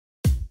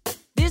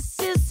This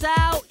is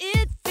how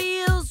it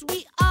feels.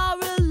 We are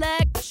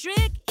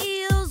electric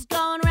eels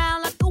going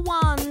round like a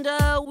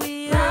wonder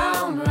wheel.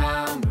 Round,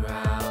 round,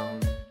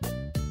 round.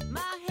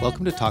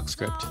 Welcome to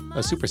TalkScript, a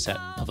superset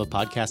of a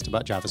podcast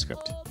about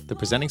JavaScript. The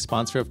presenting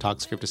sponsor of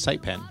TalkScript is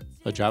SitePen,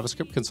 a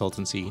JavaScript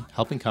consultancy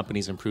helping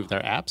companies improve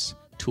their apps,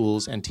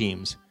 tools, and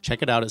teams.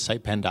 Check it out at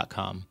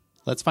sitepen.com.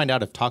 Let's find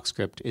out if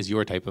TalkScript is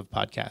your type of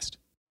podcast.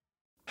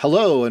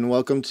 Hello, and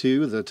welcome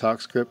to the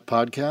TalkScript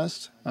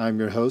podcast. I'm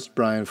your host,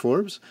 Brian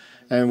Forbes,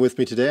 and with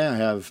me today I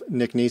have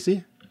Nick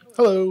Nisi.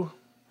 Hello.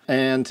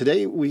 And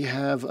today we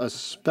have a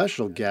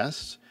special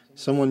guest,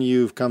 someone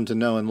you've come to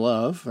know and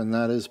love, and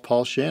that is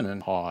Paul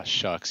Shannon. Aw,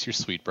 shucks. You're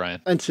sweet, Brian.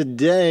 And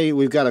today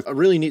we've got a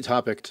really neat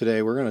topic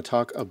today. We're going to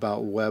talk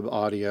about web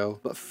audio.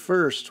 But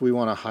first, we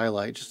want to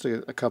highlight just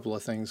a couple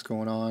of things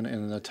going on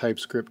in the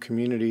TypeScript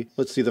community.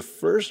 Let's see. The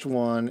first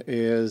one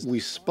is we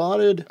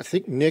spotted, I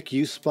think, Nick,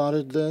 you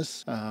spotted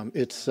this.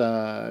 It's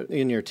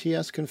in your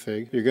TS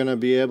config. You're going to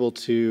be able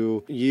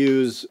to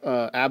use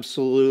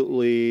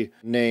absolutely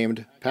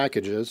named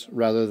packages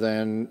rather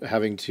than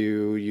having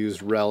to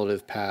use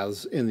relative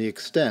paths in the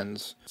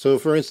extends. So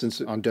for instance,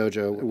 on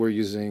Dojo, we're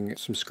using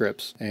some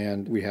scripts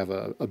and we have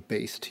a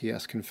base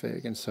TS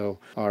config. And so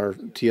our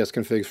TS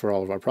configs for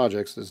all of our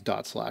projects is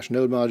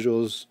 /node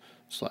modules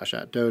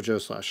 /@dojo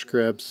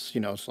 /scripts,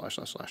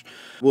 //.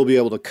 We'll be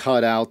able to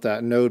cut out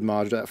that node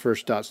module, that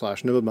first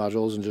 /node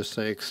modules, and just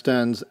say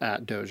extends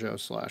 @dojo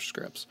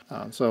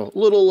 /scripts. So a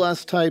little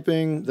less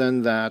typing,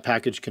 then that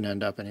package can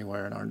end up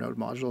anywhere in our node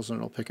modules and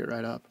it'll pick it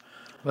right up.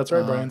 That's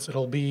right, Brian. So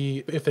it'll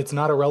be, if it's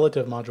not a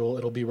relative module,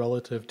 it'll be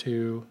relative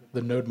to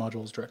the node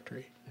modules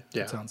directory.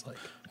 Yeah. It sounds like.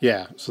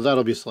 Yeah, so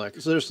that'll be slick.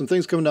 So there's some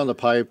things coming down the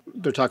pipe.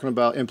 They're talking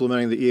about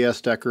implementing the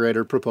ES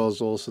decorator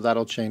proposal, so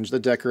that'll change the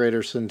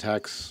decorator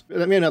syntax.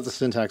 I mean, not the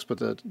syntax, but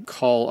the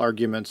call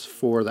arguments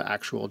for the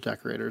actual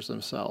decorators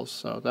themselves.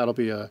 So that'll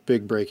be a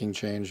big breaking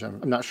change.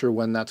 I'm not sure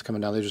when that's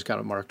coming down. They just got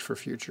it marked for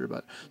future,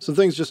 but some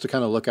things just to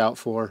kind of look out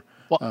for.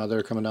 That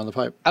are coming down the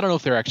pipe. I don't know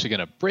if they're actually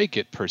going to break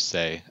it per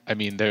se. I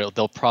mean,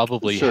 they'll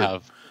probably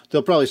have...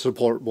 They'll probably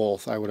support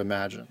both, I would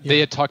imagine. They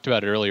had talked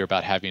about it earlier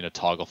about having a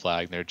toggle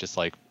flag, and they're just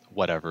like,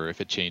 whatever, if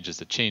it changes,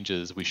 it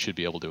changes. We should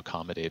be able to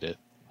accommodate it.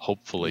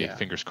 Hopefully,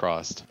 fingers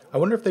crossed. I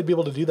wonder if they'd be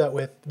able to do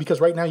that because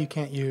right now you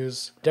can't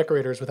use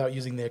decorators without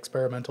using the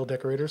experimental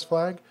decorators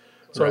flag.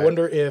 So Right. I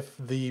wonder if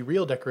the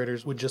real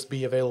decorators would just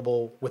be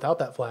available without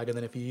that flag, and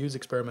then if you use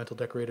experimental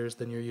decorators,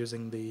 then you're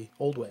using the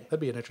old way. That'd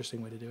be an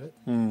interesting way to do it.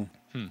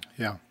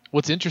 Yeah.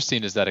 What's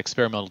interesting is that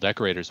experimental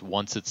decorators,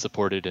 once it's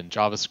supported in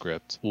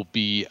JavaScript, will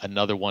be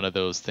another one of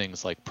those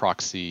things like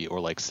proxy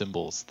or like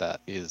symbols that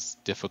is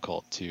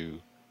difficult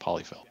to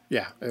polyfill.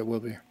 Yeah, it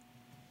will be,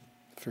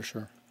 for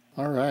sure.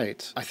 All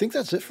right. I think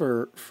that's it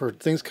for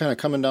things kind of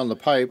coming down the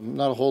pipe.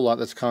 Not a whole lot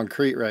that's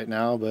concrete right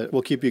now, but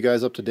we'll keep you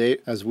guys up to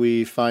date as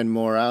we find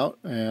more out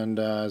and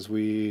as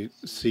we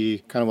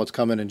see kind of what's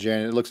coming in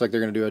January. It looks like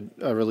they're going to do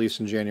a release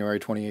in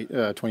January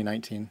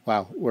 2019.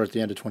 Wow, we're at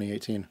the end of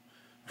 2018.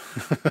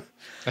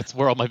 That's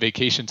where all my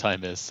vacation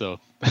time is,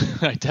 so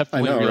I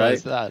definitely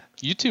realize that.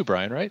 You too,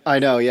 Brian, right? I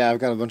know, yeah. I've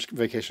got a bunch of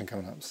vacation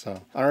coming up.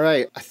 So, all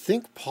right. I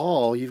think,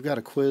 Paul, you've got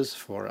a quiz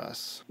for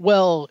us.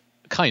 Well...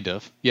 Kind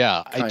of,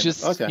 yeah.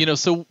 Okay.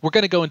 So we're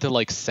going to go into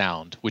like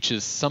sound, which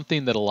is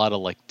something that a lot of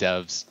like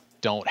devs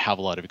don't have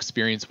a lot of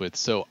experience with.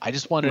 So I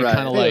just wanted to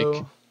kind of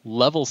like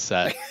level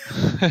set.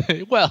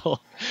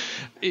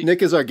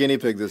 Nick is our guinea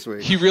pig this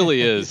week. He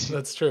really is.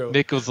 That's true.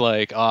 Nick was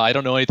like, I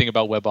don't know anything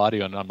about web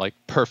audio. And I'm like,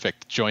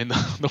 perfect. Join the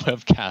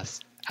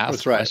webcast.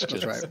 Ask questions.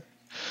 That's right.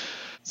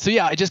 So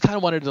yeah, I just kind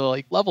of wanted to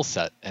like level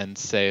set and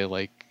say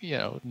like,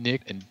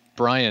 Nick and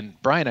Brian,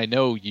 I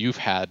know you've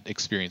had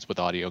experience with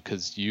audio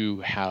because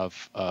you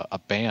have a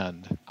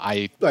band.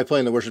 I play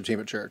in the worship team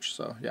at church,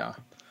 so yeah.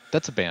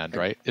 That's a band,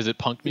 right? Is it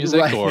punk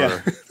music or?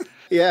 Yeah.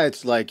 Yeah,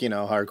 it's like,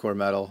 hardcore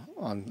metal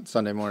on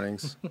Sunday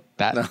mornings.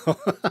 That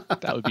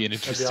would be an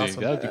interesting. That'd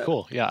be awesome. That would be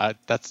cool. Yeah,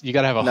 you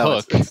got to have a No,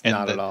 hook. it's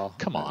not at all.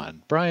 Come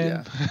on,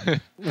 Brian. Yeah.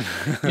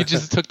 You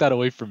just took that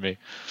away from me.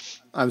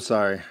 I'm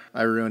sorry.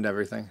 I ruined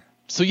everything.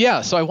 So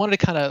yeah, so I wanted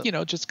to kind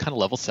of, just kind of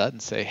level set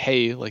and say,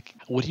 hey, like,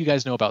 what do you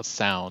guys know about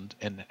sound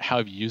and how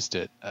have you used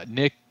it?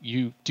 Nick, do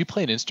you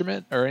play an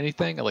instrument or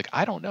anything? Like,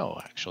 I don't know,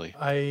 actually.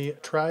 I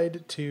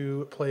tried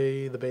to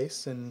play the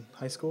bass in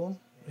high school,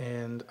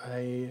 and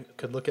I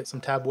could look at some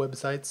tab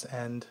websites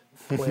and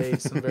play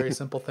some very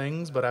simple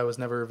things, but I was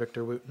never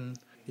Victor Wooten,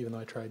 even though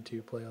I tried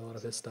to play a lot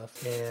of his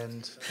stuff.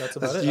 And that's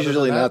about That's it.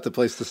 usually not the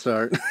place to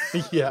start.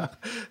 Yeah.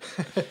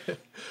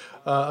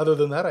 Other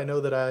than that, I know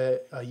that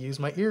I use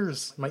my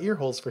ear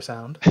holes for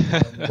sound.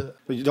 And,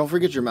 But you don't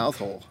forget your mouth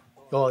hole.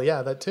 well,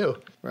 yeah, that too.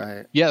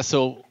 Right. Yeah,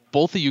 so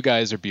both of you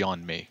guys are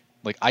beyond me.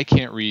 Like, I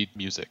can't read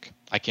music.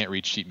 I can't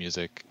read sheet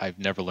music. I've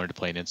never learned to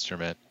play an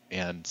instrument.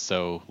 And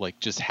so, like,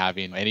 just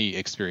having any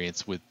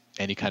experience with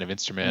any kind of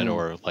instrument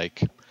or,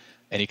 like,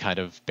 any kind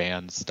of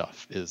band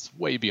stuff is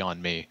way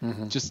beyond me.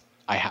 Just,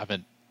 I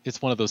haven't. It's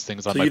one of those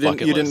things on my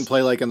bucket list. You didn't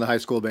play, like, in the high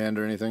school band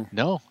or anything?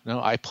 No.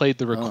 I played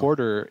the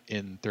recorder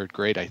in third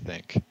grade, I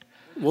think.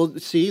 Well,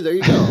 see, there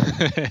you go.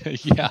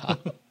 Yeah.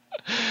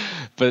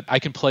 But I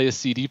can play a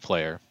CD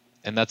player,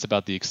 and that's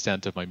about the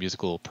extent of my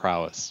musical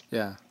prowess.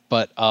 Yeah.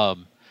 But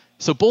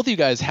so both of you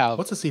guys have.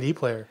 What's a CD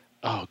player?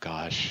 Oh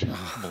gosh,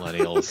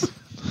 millennials.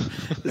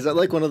 Is that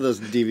like one of those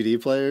DVD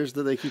players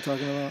that they keep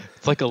talking about?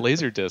 It's like a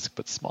laser disc,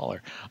 but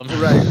smaller.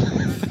 Right.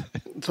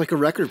 It's like a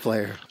record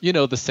player. You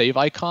know, the save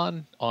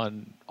icon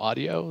on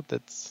audio.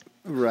 That's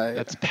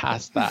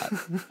past that.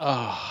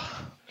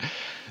 Oh.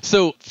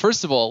 So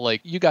first of all,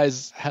 like, you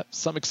guys have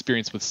some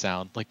experience with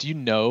sound. Like, do you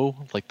know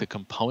like the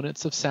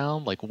components of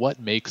sound? Like, what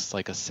makes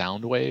like a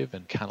sound wave,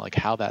 and kind of like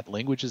how that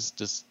language is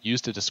just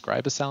used to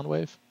describe a sound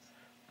wave?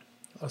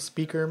 A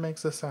speaker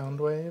makes a sound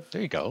wave.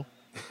 There you go.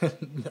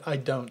 I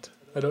don't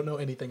know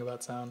anything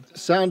about sound.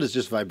 Sound is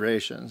just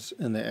vibrations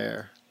in the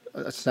air,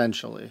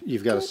 essentially.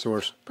 You've got a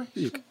source.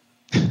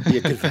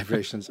 Good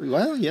vibrations.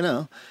 Well,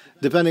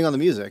 depending on the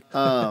music.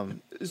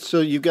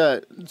 So you've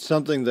got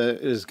something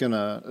that is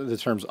the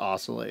terms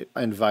oscillate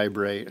and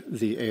vibrate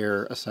the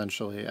air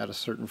essentially at a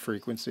certain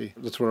frequency.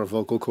 That's what our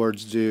vocal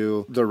cords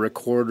do. The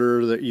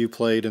recorder that you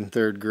played in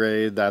third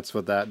grade, that's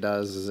what that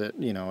does, is it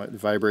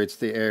vibrates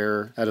the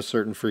air at a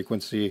certain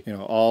frequency.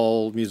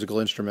 All musical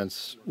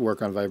instruments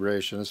work on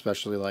vibration,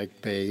 especially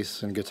like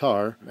bass and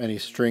guitar. Any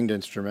stringed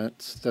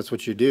instruments, that's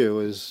what you do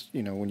is,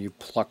 when you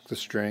pluck the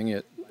string,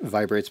 it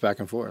vibrates back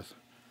and forth.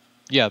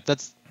 Yeah,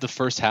 that's the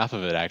first half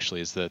of it,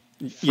 actually, is that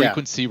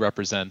frequency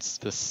represents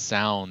the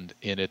sound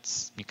in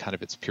its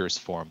purest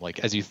form. Like,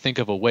 as you think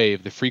of a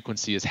wave, the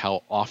frequency is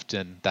how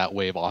often that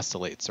wave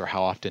oscillates, or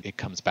how often it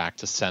comes back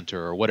to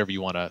center, or whatever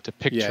you want to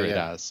picture it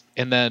as.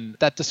 And then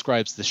that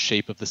describes the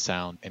shape of the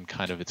sound and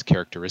kind of its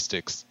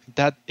characteristics.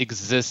 That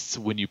exists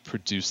when you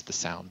produce the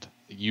sound,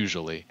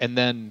 usually. And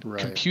then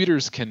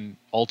computers can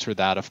alter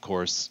that, of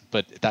course,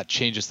 but that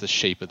changes the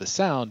shape of the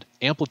sound.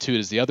 Amplitude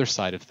is the other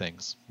side of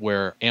things,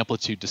 where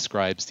amplitude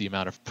describes the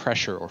amount of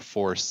pressure or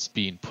force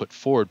being put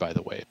forward by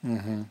the wave.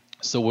 Mm-hmm.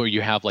 So where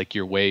you have like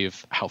your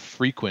wave, how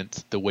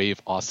frequent the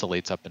wave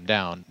oscillates up and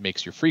down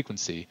makes your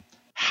frequency.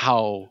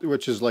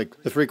 Which is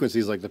like, the frequency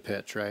is like the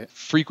pitch, right?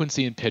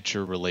 Frequency and pitch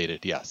are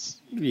related, yes.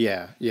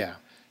 Yeah.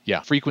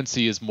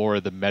 Frequency is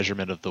more the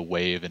measurement of the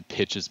wave, and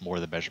pitch is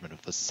more the measurement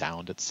of the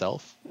sound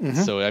itself.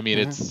 Mm-hmm. So, I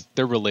mean,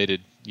 they're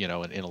related, in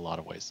a lot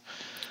of ways.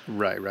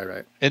 Right.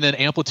 And then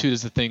amplitude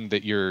is the thing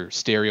that your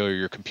stereo or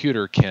your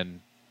computer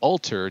can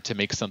alter to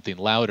make something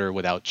louder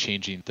without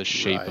changing the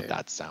shape of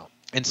that sound.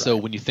 And so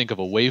when you think of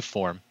a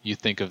waveform, you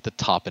think of the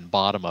top and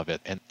bottom of it,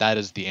 and that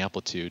is the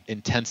amplitude.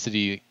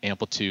 Intensity,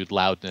 amplitude,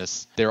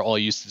 loudness, they're all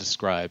used to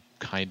describe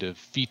kind of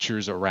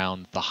features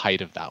around the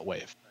height of that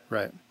wave.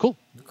 Right. Cool.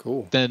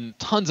 Then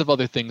tons of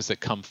other things that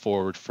come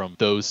forward from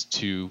those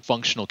two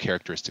functional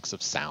characteristics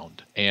of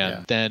sound.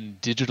 And then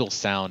digital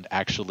sound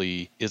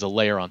actually is a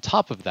layer on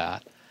top of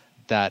that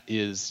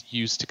is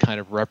used to kind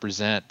of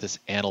represent this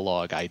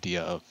analog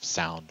idea of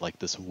sound, like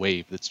this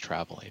wave that's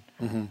traveling.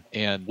 Mm-hmm.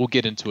 And we'll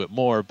get into it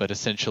more, but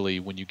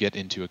essentially when you get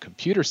into a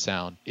computer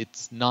sound,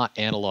 it's not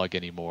analog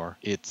anymore.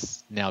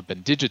 It's now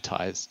been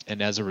digitized.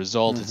 And as a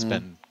result, it's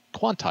been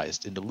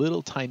quantized into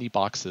little tiny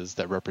boxes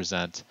that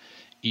represent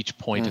each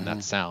point in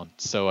that sound.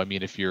 So, I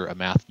mean, if you're a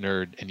math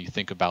nerd and you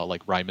think about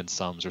like Riemann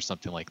sums or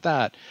something like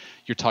that,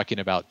 you're talking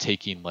about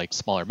taking like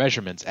smaller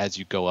measurements as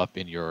you go up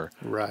in your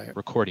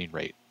recording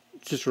rate.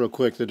 Just real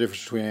quick, the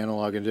difference between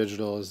analog and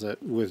digital is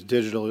that with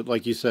digital,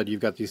 like you said,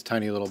 you've got these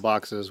tiny little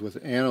boxes.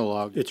 With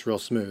analog, it's real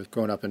smooth,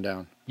 going up and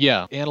down.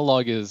 Yeah,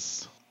 analog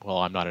is... Well,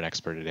 I'm not an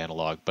expert at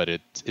analog, but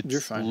it's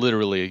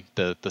literally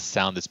the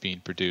sound that's being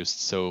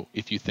produced. So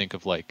if you think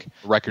of like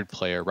record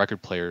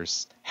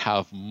players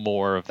have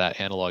more of that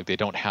analog. They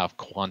don't have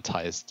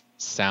quantized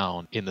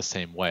sound in the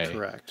same way.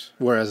 Correct.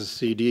 Whereas a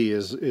CD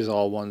is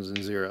all ones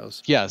and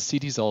zeros. Yeah,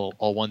 CD's all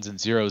ones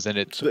and zeros, and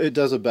it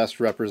does a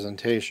best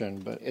representation,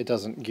 but it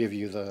doesn't give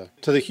you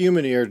to the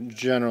human ear,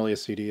 generally a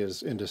CD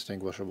is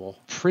indistinguishable.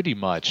 Pretty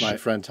much. My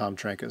friend Tom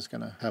Trenka is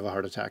going to have a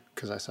heart attack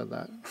because I said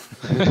that.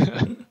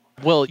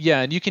 Well, yeah,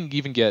 and you can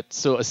even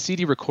so a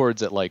CD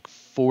records at like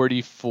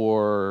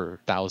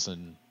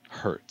 44,000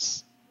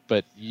 hertz,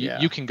 but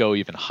you can go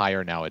even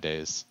higher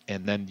nowadays,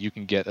 and then you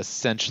can get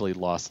essentially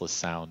lossless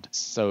sound.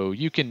 So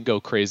you can go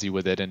crazy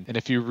with it, and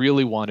if you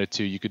really wanted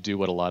to, you could do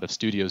what a lot of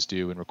studios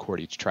do and record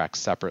each track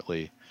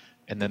separately.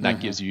 And then that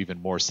gives you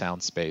even more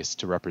sound space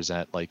to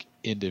represent like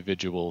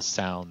individual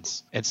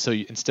sounds. And so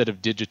instead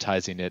of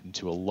digitizing it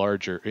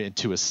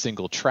into a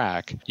single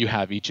track, you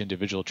have each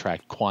individual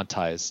track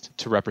quantized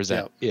to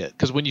represent it.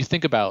 Because when you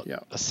think about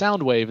a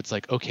sound wave, it's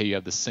like, okay, you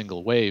have this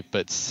single wave,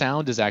 but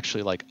sound is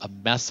actually like a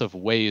mess of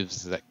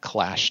waves that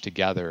clash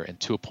together and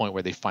to a point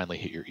where they finally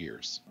hit your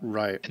ears.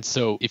 Right. And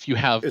so if you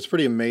have... It's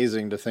pretty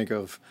amazing to think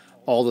of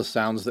all the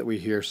sounds that we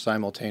hear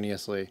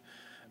simultaneously,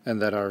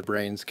 and that our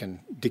brains can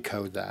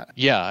decode that.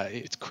 Yeah,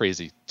 it's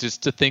crazy.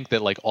 Just to think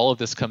that like all of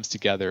this comes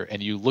together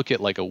and you look at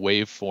like a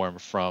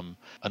waveform from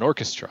an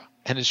orchestra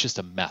and it's just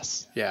a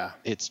mess. Yeah.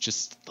 It's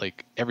just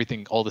like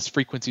everything, all this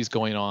frequencies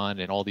going on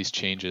and all these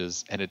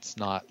changes, and it's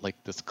not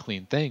like this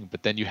clean thing.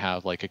 But then you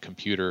have like a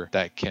computer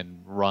that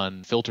can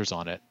run filters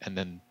on it, and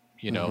then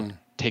you know,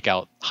 take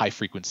out high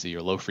frequency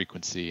or low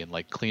frequency and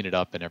like clean it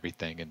up and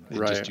everything and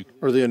Right. just do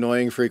Or the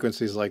annoying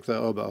frequencies like the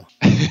oboe.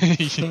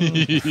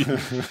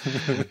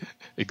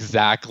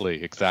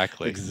 exactly.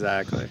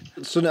 Exactly.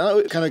 So now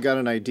we kind of got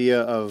an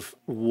idea of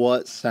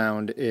what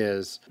sound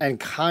is and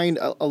kind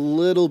of a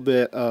little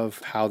bit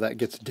of how that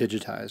gets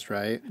digitized,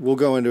 right? We'll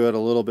go into it a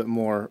little bit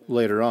more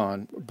later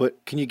on,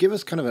 but can you give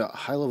us kind of a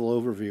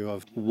high-level overview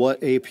of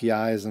what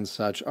APIs and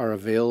such are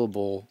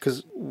available?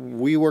 Because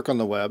we work on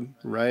the web,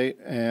 right?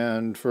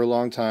 And for a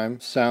long time,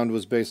 sound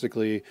was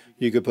basically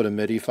you could put a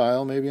MIDI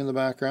file maybe in the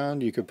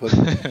background. You could put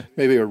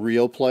maybe a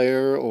real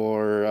player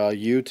or a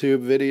YouTube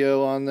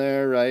video on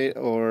there, right?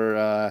 Or,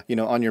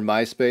 on your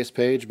MySpace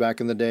page back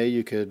in the day,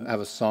 you could have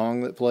a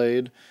song that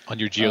played. On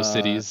your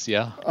GeoCities,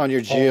 yeah. On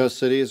your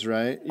GeoCities,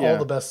 right? All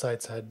the best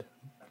sites had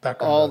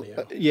background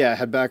audio.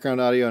 Had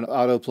background audio and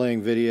auto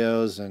playing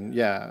videos, and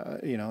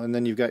and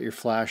then you've got your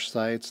Flash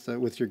sites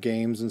with your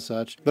games and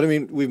such. But I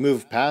mean, we've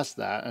moved past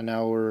that, and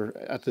now we're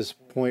at this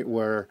point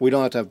where we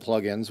don't have to have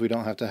plugins, we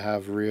don't have to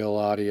have real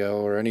audio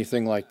or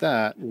anything like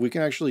that. We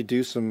can actually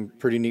do some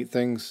pretty neat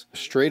things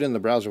straight in the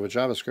browser with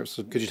JavaScript.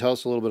 So could you tell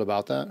us a little bit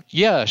about that?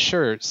 Yeah,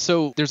 sure.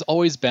 So there's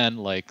always been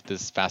like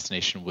this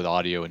fascination with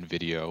audio and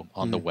video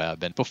on the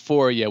web. And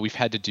before, we've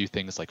had to do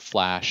things like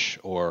Flash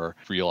or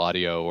real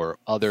audio or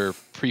other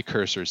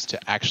precursors to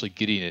actually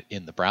getting it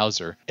in the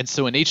browser. And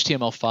so in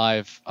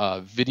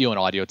HTML5, video and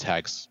audio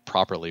tags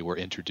properly were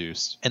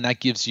introduced. And that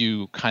gives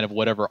you kind of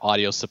whatever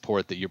audio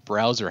support that your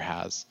browser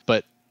has.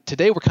 But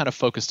today we're kind of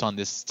focused on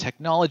this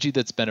technology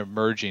that's been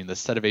emerging, the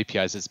set of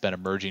APIs that's been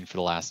emerging for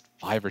the last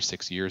 5 or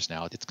 6 years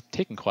now. It's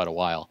taken quite a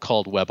while,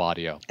 called web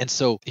audio. And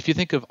so if you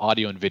think of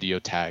audio and video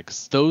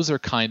tags, those are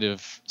kind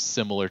of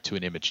similar to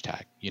an image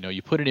tag.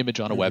 You put an image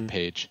on a web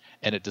page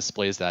and it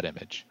displays that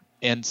image.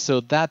 And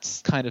so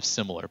that's kind of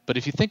similar. But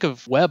if you think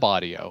of web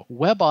audio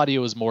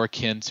is more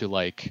akin to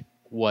like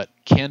what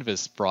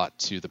Canvas brought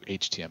to the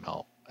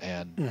HTML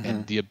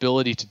and the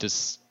ability to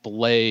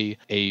display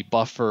a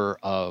buffer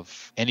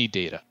of any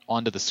data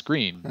onto the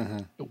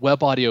screen.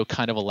 Web audio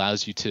kind of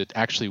allows you to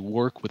actually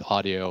work with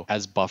audio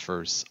as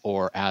buffers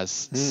or as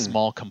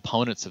small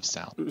components of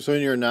sound. So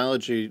in your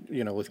analogy,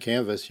 with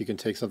Canvas, you can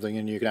take something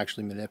and you can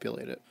actually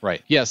manipulate it.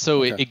 Right. Yeah.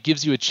 So it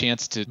gives you a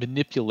chance to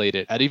manipulate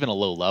it at even a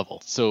low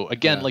level. So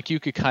again, like you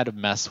could kind of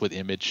mess with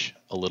image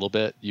a little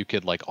bit. You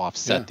could like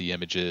offset the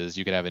images.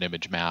 You could have an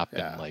image map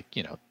and like,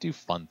 do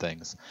fun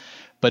things.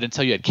 But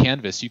until you had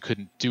Canvas, you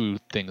couldn't do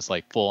things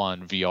like full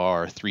on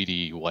VR,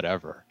 3D,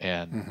 whatever.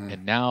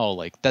 And now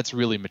like that's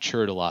really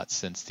matured a lot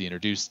since the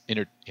introduction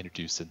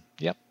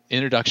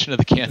of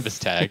the Canvas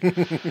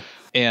tag.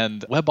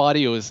 And web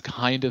audio is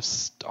kind of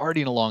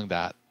starting along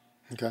that.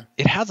 Okay.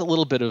 It has a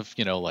little bit of,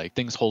 like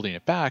things holding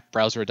it back.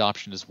 Browser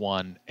adoption is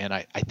one. And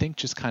I think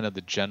just kind of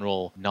the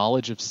general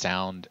knowledge of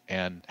sound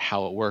and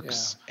how it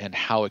works and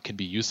how it can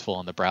be useful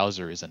on the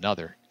browser is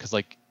another. Because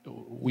like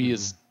we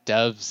as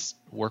devs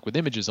work with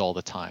images all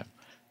the time,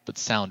 but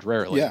sound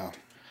rarely. Yeah.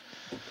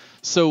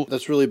 So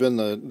that's really been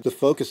the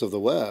focus of the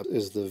web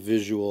is the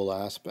visual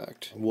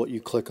aspect, what you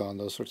click on,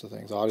 those sorts of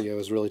things. Audio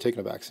is really taking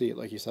a back seat,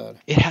 like you said.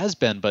 It has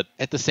been, but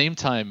at the same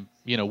time,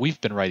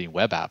 we've been writing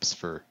web apps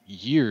for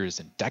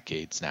years and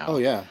decades now. Oh,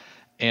 yeah.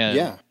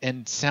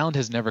 And sound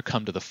has never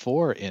come to the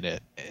fore in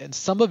it. And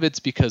some of it's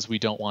because we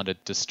don't want to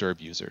disturb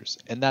users.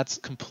 And that's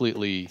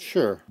completely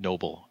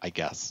noble, I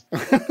guess.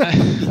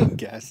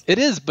 It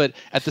is, but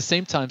at the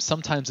same time,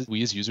 sometimes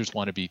we as users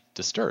want to be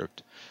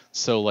disturbed.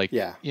 So like,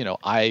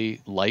 I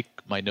like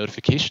my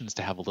notifications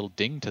to have a little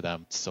ding to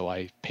them. So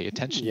I pay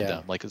attention to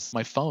them. Like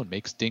my phone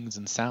makes dings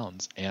and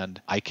sounds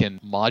and I can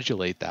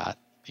modulate that,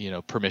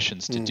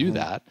 permissions to do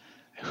that.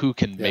 Who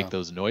can make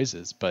those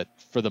noises, but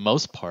for the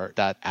most part,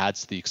 that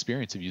adds to the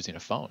experience of using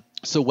a phone.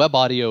 So web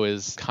audio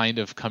is kind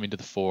of coming to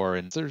the fore,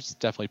 and there's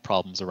definitely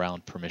problems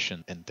around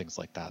permission and things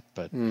like that.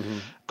 But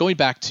going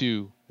back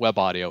to web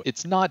audio,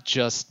 it's not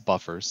just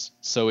buffers.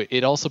 So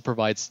it also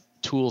provides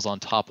tools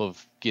on top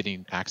of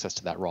getting access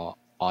to that raw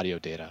audio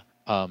data.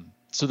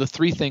 So the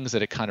three things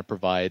that it kind of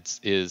provides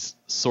is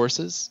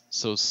sources.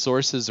 So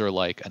sources are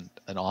like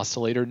an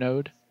oscillator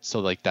node. So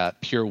like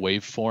that pure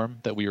waveform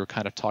that we were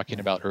kind of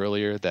talking about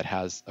earlier that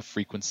has a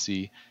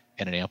frequency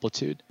and an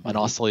amplitude. An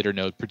oscillator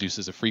node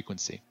produces a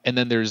frequency. And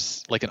then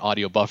there's like an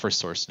audio buffer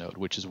source node,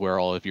 which is where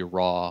all of your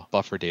raw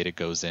buffer data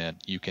goes in.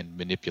 You can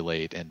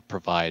manipulate and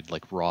provide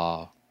like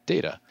raw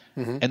data.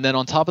 And then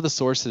on top of the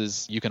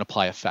sources, you can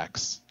apply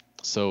effects.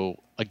 So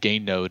a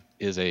gain node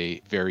is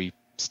a very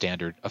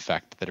standard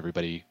effect that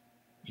everybody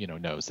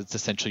knows. It's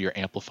essentially your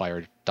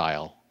amplifier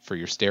dial for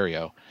your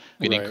stereo.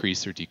 You can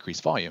increase or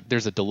decrease volume.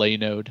 There's a delay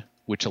node,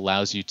 which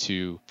allows you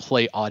to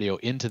play audio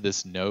into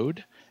this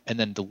node and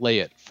then delay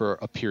it for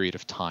a period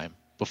of time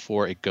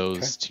before it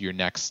goes to your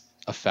next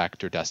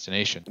effect or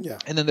destination.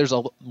 And then there's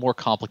more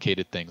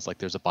complicated things, like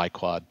there's a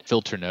biquad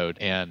filter node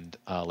and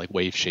like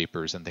wave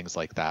shapers and things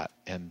like that.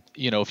 And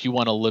if you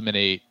want to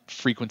eliminate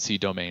frequency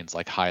domains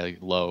like high,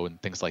 low,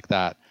 and things like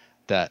that,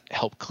 that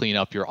help clean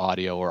up your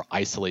audio or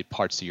isolate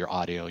parts of your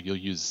audio, you'll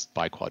use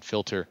biquad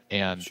filter.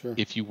 And Sure.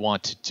 if you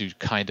want to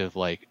kind of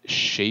like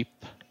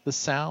shape the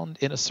sound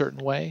in a certain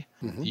way,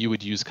 you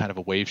would use kind of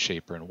a wave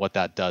shaper. And what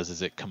that does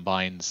is it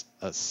combines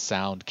a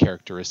sound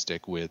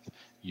characteristic with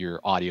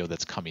your audio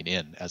that's coming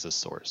in as a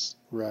source.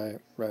 Right.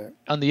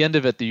 On the end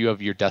of it, you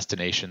have your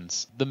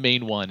destinations. The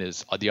main one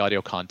is the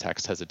audio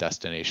context has a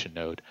destination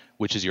node,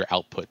 which is your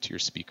output to your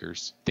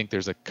speakers. I think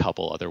there's a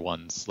couple other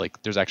ones.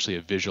 Like there's actually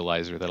a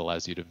visualizer that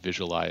allows you to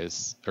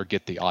visualize or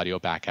get the audio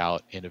back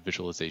out in a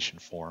visualization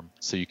form.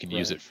 So you can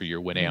use it for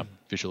your Winamp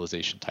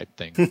visualization type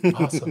thing.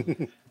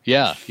 Awesome.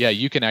 Yeah,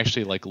 you can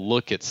actually like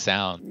look at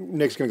sound.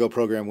 Nick's going to go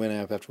program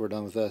Winamp after we're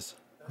done with this.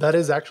 That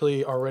is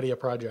actually already a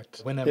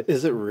project. Winamp.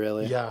 Is it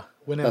really? Yeah,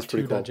 Winamp That's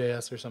pretty cool.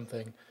 2.js or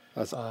something.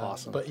 That's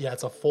awesome. But yeah,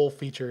 it's a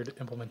full-featured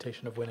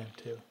implementation of Winamp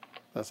 2.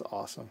 That's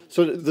awesome.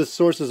 So the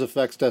sources,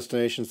 effects,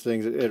 destinations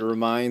things, it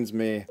reminds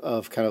me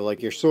of kind of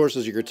like your source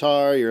is your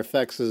guitar, your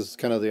effects is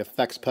kind of the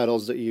effects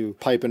pedals that you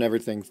pipe and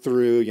everything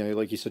through. You know,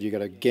 like you said, you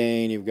got a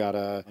gain, you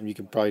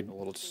can probably a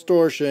little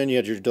distortion, you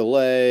had your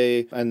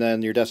delay, and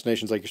then your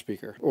destination's like your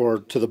speaker or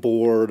to the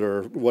board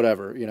or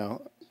whatever, you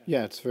know.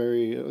 Yeah, it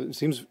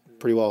seems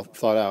pretty well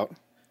thought out.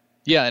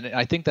 Yeah, and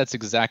I think that's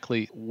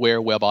exactly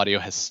where web audio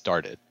has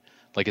started.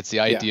 Like it's the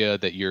idea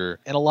that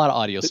and a lot of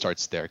audio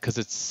starts there because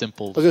it's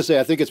simple. I was going to say,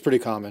 I think it's pretty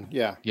common.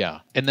 Yeah.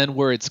 Yeah. And then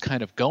where it's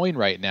kind of going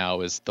right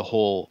now is the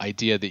whole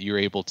idea that you're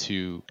able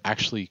to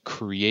actually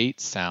create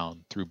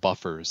sound through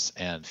buffers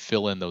and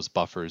fill in those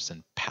buffers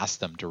and pass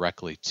them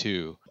directly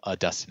to a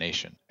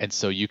destination. And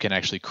so you can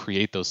actually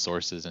create those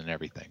sources and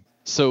everything.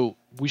 So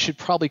we should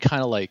probably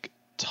kind of like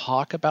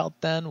talk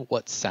about then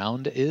what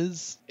sound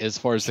is as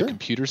far as the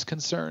computer's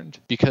concerned,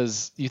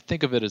 because you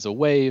think of it as a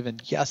wave,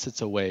 and yes,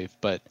 it's a wave,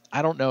 but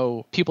I don't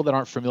know, people that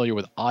aren't familiar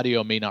with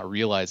audio may not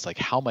realize like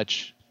how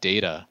much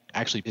data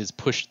actually is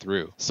pushed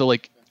through. So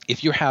like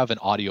if you have an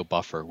audio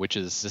buffer, which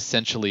is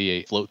essentially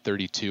a float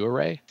 32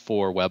 array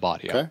for web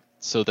audio. Okay.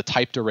 So the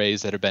typed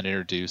arrays that have been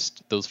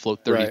introduced, those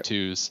float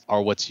 32s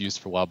are what's used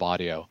for web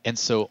audio. And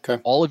so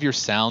all of your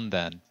sound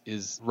then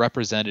is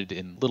represented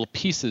in little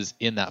pieces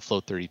in that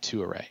float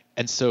 32 array.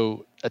 And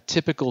so a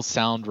typical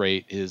sound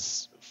rate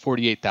is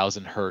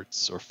 48,000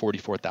 hertz or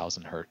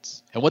 44,000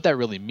 hertz. And what that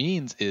really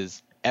means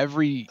is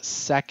every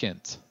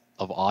second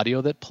of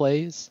audio that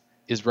plays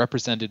is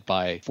represented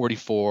by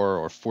 44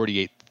 or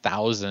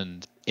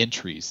 48,000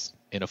 entries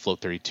in a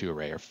float 32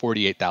 array, or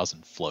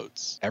 48,000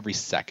 floats every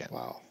second.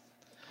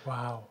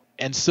 Wow.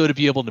 And so to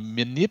be able to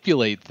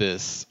manipulate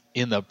this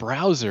in the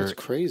browser, It's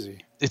crazy.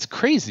 It's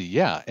crazy,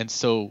 yeah. And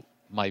so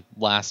my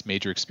last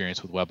major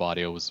experience with web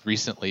audio was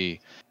recently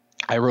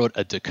I wrote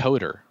a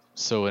decoder.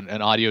 So an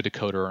audio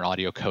decoder or an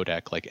audio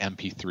codec like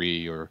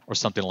MP3 or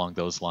something along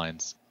those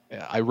lines.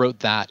 I wrote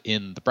that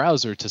in the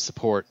browser to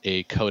support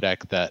a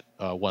codec that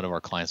one of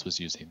our clients was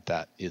using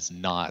that is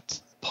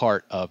not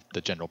part of the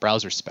general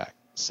browser spec.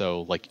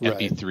 So like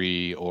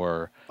MP3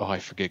 or, I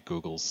forget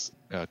Google's,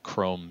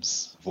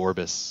 Chrome's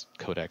Vorbis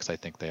codecs, I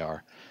think they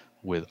are,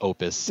 with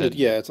Opus. And,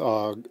 it's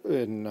OGG.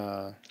 And,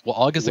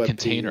 OGG is a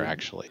container,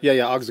 actually.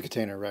 Yeah, OGG's a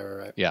container,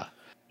 right. Yeah,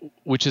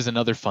 which is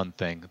another fun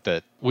thing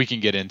that we can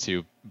get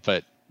into,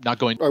 but not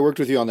going. I worked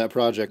with you on that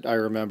project. I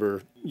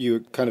remember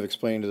you kind of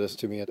explained this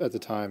to me at the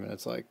time, and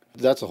it's like,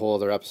 that's a whole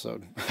other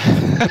episode.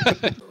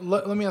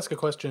 Let me ask a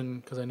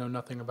question, because I know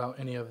nothing about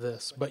any of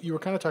this, but you were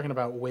kind of talking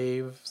about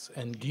waves,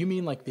 and do you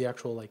mean like the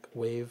actual like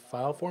wave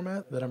file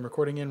format that I'm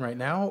recording in right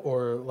now,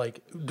 or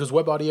like does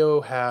web audio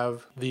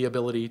have the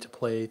ability to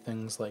play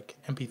things like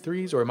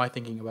MP3s, or am I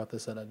thinking about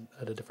this at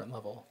a different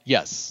level?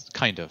 Yes,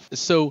 kind of.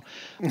 So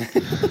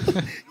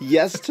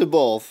yes to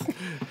both.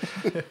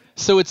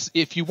 So it's,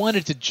 if you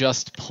wanted to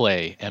just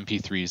play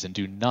MP3s and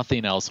do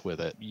nothing else with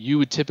it, you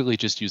would typically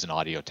just use an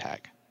audio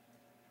tag.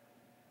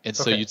 And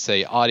so you'd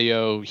say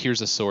audio,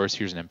 here's a source,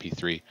 here's an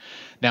MP3.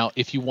 Now,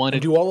 if you wanted...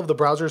 And do all of the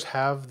browsers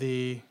have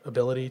the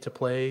ability to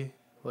play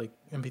like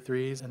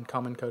MP3s and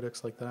common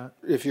codecs like that?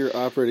 If your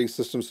operating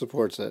system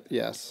supports it,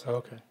 yes.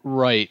 Okay.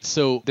 Right.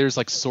 So there's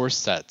like source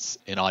sets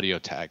in audio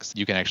tags.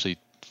 You can actually,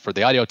 for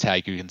the audio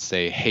tag, you can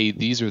say, hey,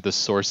 these are the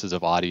sources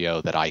of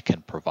audio that I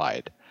can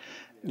provide.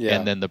 Yeah.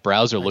 And then the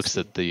browser looks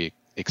at the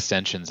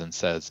extensions and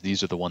says,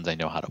 these are the ones I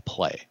know how to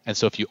play. And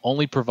so if you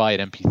only provide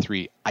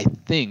MP3, I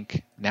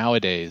think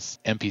nowadays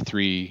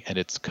MP3 and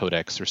its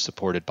codecs are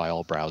supported by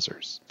all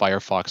browsers.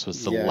 Firefox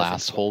was the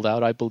last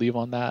holdout, I believe,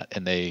 on that,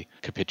 and they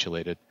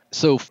capitulated.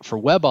 So for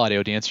web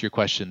audio, to answer your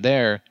question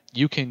there,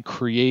 you can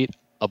create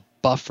a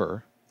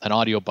buffer, an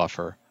audio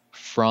buffer,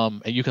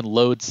 and you can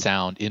load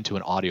sound into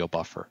an audio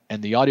buffer.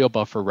 And the audio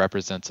buffer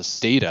represents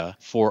a data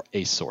for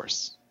a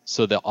source.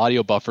 So the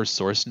audio buffer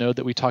source node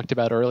that we talked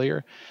about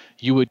earlier,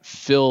 you would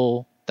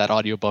fill that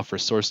audio buffer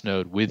source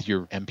node with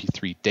your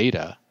MP3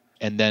 data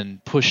and then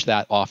push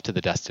that off to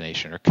the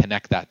destination or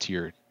connect that to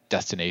your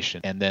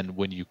destination. And then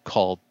when you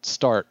called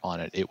start on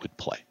it, it would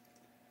play.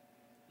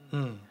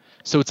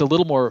 So it's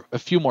a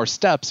few more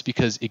steps,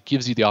 because it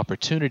gives you the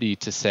opportunity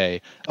to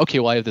say, okay,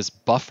 well, I have this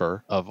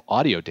buffer of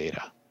audio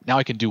data. Now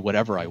I can do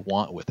whatever I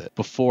want with it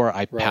before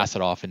I pass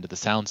it off into the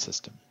sound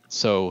system.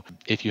 So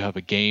if you have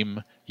a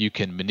game, you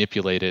can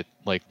manipulate it.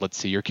 Like, let's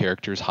say your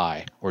character's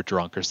high or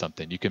drunk or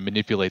something. You can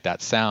manipulate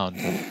that sound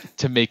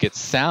to make it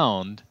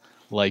sound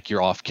like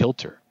you're off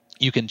kilter.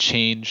 You can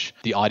change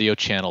the audio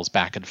channels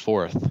back and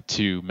forth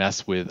to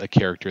mess with a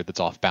character that's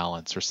off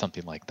balance or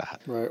something like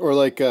that. Right. Or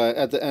like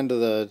at the end of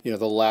the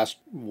last,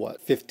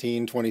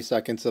 15, 20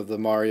 seconds of the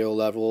Mario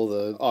level,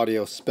 the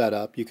audio sped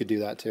up. You could do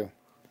that too.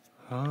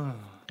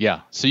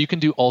 Yeah. So you can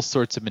do all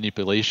sorts of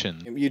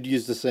manipulation. You'd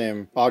use the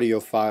same audio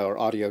file or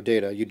audio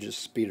data. You'd just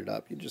speed it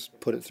up. You'd just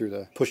push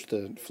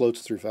the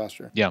floats through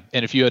faster. Yeah.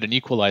 And if you had an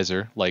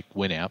equalizer like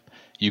Winamp,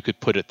 you could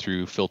put it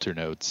through filter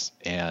nodes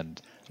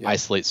and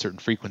isolate certain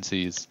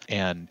frequencies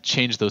and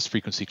change those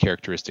frequency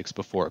characteristics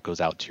before it goes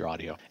out to your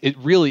audio. It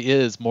really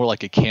is more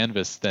like a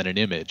canvas than an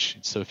image.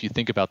 So if you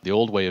think about the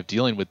old way of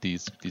dealing with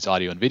these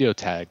audio and video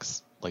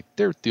tags, like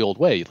they're the old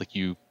way. Like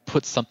you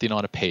put something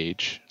on a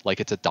page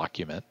like it's a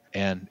document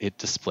and it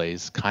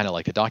displays kind of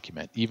like a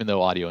document. Even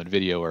though audio and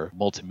video are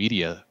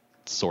multimedia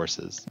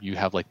sources, you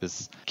have like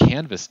this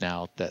canvas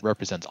now that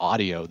represents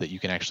audio that you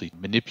can actually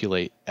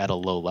manipulate at a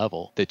low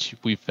level that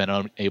we've been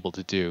unable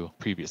to do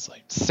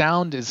previously.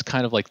 Sound is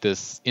kind of like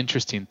this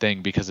interesting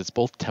thing because it's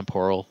both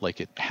temporal,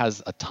 like it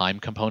has a time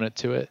component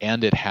to it,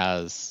 and it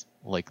has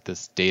like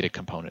this data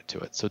component to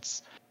it. So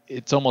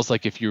it's almost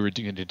like if you were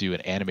going to do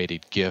an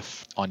animated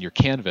GIF on your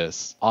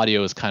canvas,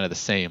 audio is kind of the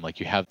same. Like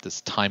you have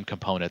this time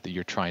component that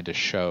you're trying to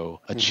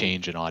show a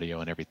change in audio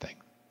and everything.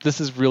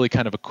 This is really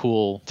kind of a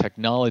cool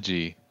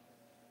technology.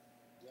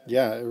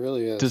 Yeah, it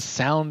really is. Does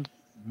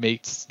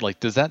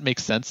that make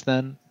sense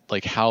then?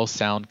 Like how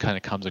sound kind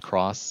of comes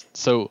across?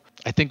 So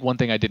I think one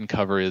thing I didn't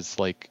cover is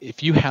like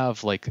if you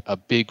have like a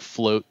big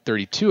float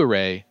 32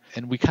 array,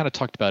 and we kind of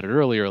talked about it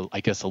earlier, I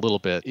guess a little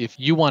bit, if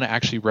you want to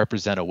actually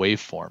represent a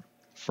waveform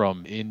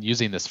in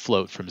using this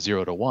float from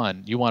 0 to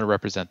 1, you want to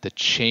represent the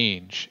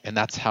change, and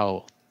that's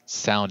how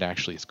sound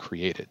actually is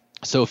created.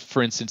 So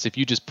for instance, if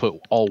you just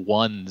put all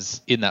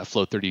ones in that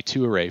float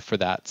 32 array for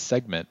that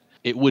segment,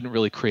 it wouldn't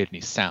really create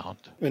any sound.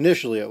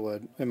 Initially it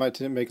would. It might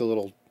make a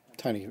little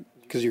tiny,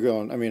 because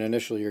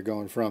initially you're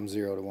going from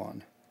 0 to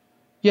 1.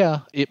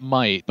 Yeah, it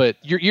might, but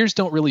your ears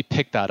don't really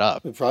pick that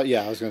up. I was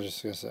just going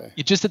to say.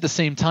 Just at the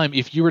same time,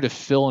 if you were to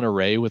fill an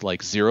array with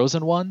like zeros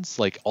and ones,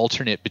 like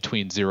alternate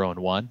between 0 and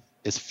 1,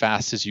 as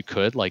fast as you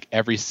could, like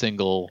every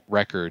single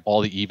record,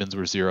 all the evens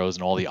were zeros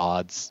and all the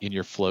odds in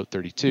your float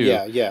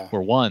 32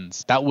 were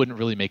ones, that wouldn't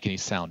really make any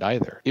sound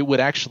either. It would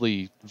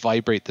actually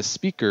vibrate the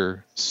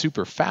speaker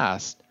super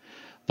fast,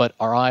 but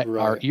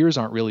our ears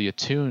aren't really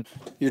attuned.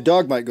 Your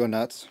dog might go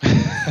nuts.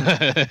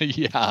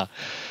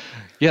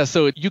 Yeah,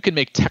 so you can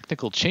make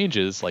technical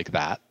changes like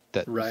that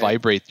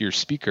vibrate your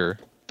speaker,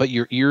 but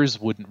your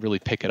ears wouldn't really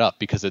pick it up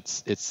because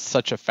it's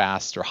such a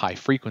fast or high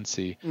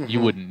frequency, you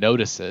wouldn't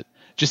notice it.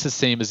 Just the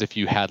same as if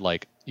you had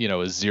like,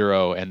 a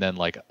 0 and then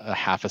like a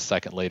half a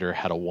second later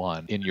had a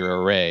 1 in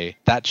your array,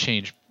 that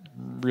change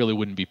really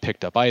wouldn't be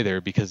picked up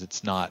either because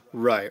it's not.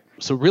 Right.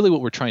 So really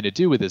what we're trying to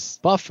do with this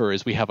buffer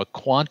is we have a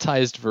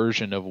quantized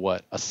version of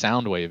what a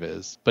sound wave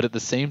is, but at the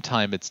same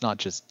time, it's not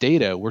just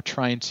data. We're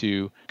trying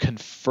to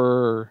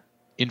confer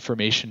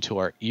information to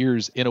our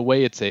ears. In a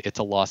way, it's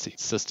a lossy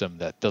system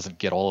that doesn't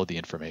get all of the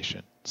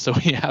information. So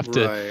we have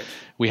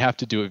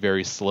to do it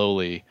very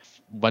slowly,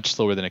 much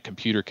slower than a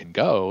computer can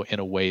go,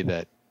 in a way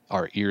that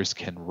our ears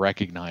can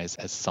recognize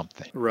as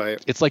something. Right.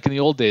 It's like in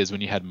the old days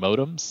when you had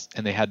modems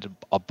and they had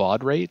a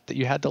baud rate that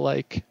you had to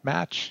like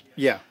match.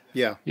 Yeah.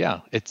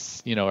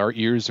 It's, our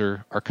ears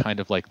are kind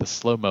of like the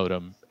slow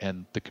modem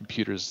and the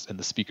computers and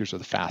the speakers are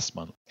the fast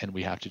one. And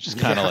we have to just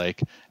kind of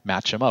like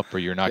match them up or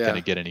you're not going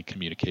to get any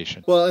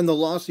communication. Well, and the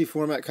lossy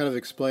format kind of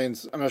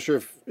explains, I'm not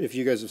sure if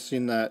you guys have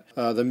seen that,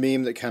 the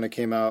meme that kind of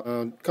came out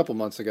a couple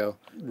months ago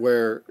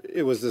where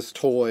it was this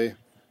toy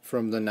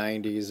from the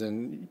 90s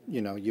and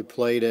you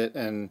played it,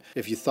 and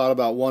if you thought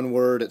about one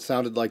word it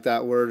sounded like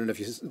that word, and if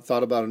you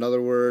thought about another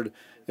word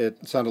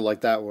it sounded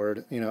like that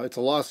word. It's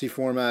a lossy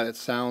format. It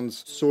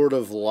sounds sort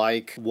of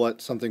like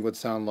what something would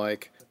sound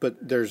like, but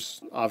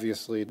there's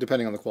obviously,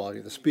 depending on the quality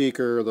of the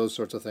speaker, those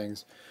sorts of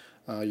things,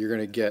 you're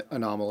going to get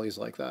anomalies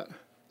like that.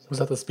 Was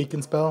that the speak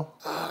and spell?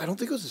 I don't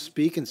think it was a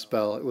speak and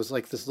spell. It was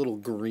like this little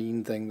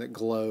green thing that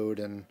glowed,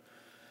 and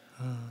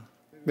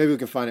maybe we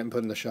can find it and put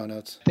it in the show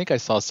notes. I think I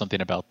saw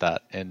something about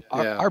that. And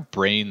our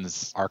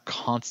brains are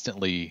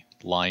constantly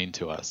lying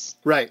to us.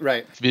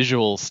 Right.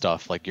 Visual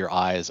stuff, like your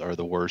eyes are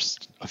the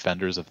worst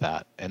offenders of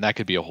that. And that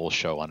could be a whole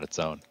show on its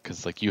own.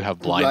 Because like you have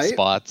blind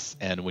spots,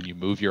 and when you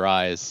move your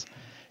eyes,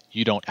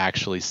 you don't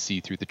actually see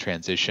through the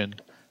transition.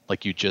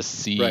 Like you just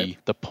see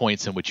the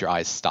points in which your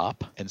eyes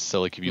stop. And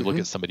so like if you look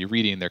at somebody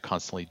reading, they're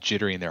constantly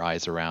jittering their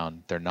eyes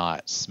around. They're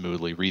not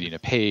smoothly reading a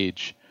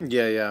page.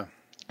 Yeah.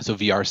 So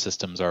VR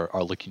systems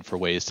are looking for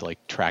ways to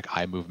like track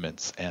eye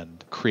movements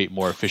and create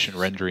more efficient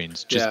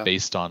renderings just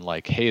based on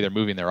like, hey, they're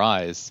moving their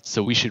eyes,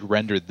 so we should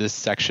render this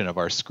section of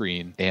our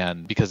screen.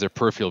 And because their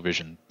peripheral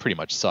vision pretty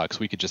much sucks,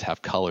 we could just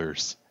have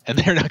colors and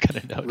they're not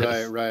going to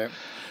notice. Right.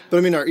 But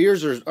I mean, our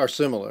ears are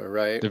similar,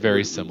 right? They're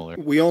very similar.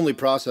 We only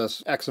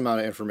process X amount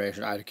of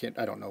information. I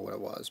don't know what it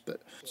was,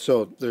 but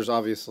so there's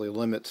obviously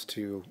limits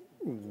to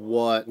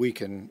what we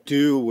can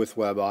do with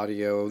web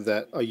audio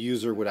that a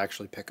user would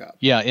actually pick up.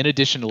 Yeah, in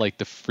addition to like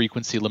the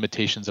frequency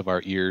limitations of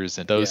our ears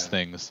and those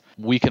things,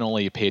 we can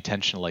only pay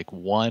attention to like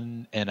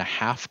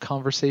 1.5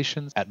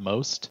 conversations at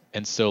most.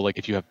 And so like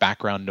if you have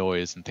background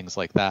noise and things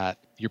like that,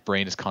 your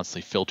brain is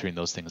constantly filtering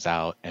those things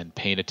out and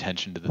paying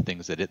attention to the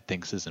things that it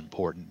thinks is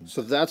important.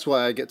 So that's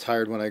why I get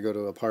tired when I go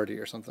to a party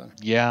or something.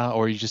 Yeah,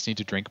 or you just need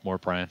to drink more,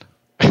 Brian.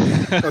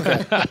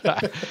 Okay.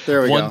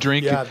 There we go. One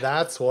drink. Yeah,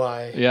 that's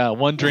why. Yeah,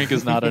 one drink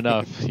is not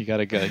enough. You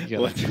gotta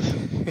go.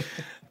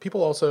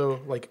 People also,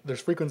 like,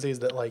 there's frequencies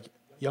that, like,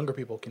 younger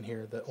people can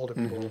hear that older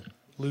people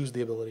lose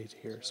the ability to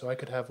hear. So I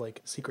could have, like,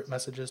 secret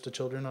messages to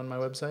children on my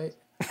website.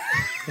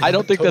 I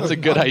don't think that's a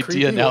good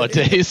idea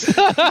nowadays.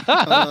 All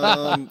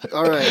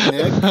right,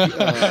 Nick.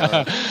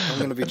 I'm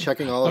going to be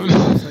checking all of your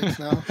websites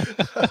now.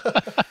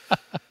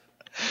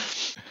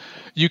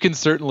 You can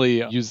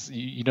certainly use,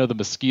 the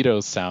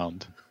mosquito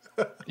sound.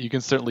 You can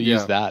certainly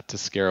use that to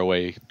scare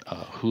away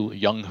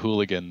young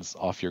hooligans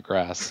off your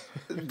grass.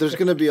 There's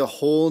going to be a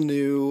whole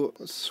new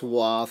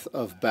swath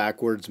of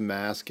backwards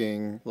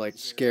masking, like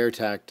scare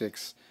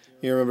tactics.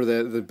 You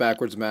remember the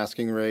backwards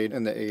masking raid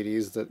in the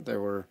 80s, that there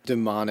were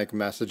demonic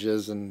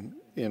messages in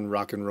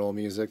rock and roll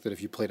music that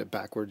if you played it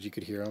backwards, you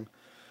could hear them?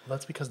 Well,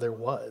 that's because there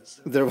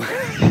was.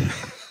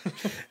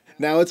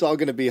 Now it's all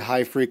going to be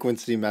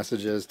high-frequency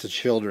messages to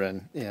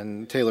children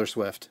in Taylor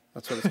Swift.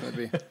 That's what it's going to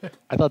be.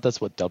 I thought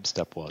that's what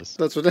dubstep was.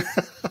 That's what...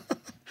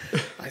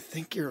 I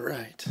think you're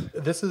right.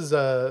 This is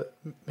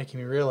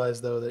making me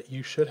realize, though, that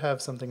you should have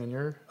something on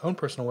your own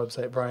personal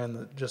website, Brian,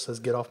 that just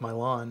says "Get off my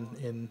lawn"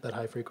 in that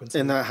high frequency.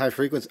 In that high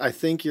frequency. I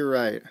think you're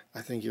right.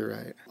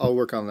 I'll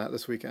work on that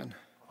this weekend.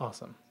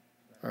 Awesome.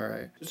 All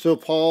right. So,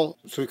 Paul,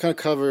 we kind of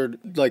covered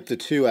like the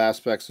two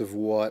aspects of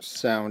what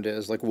sound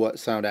is, like what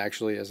sound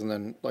actually is, and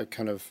then like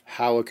kind of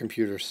how a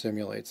computer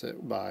simulates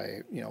it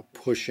by,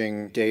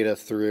 pushing data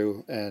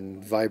through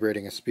and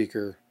vibrating a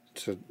speaker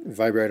to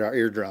vibrate our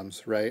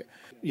eardrums, right?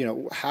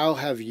 How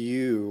have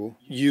you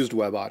used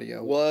web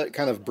audio? What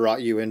kind of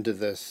brought you into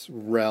this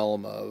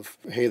realm of,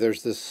 hey,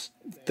 there's this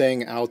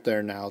thing out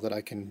there now that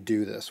I can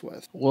do this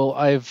with? Well,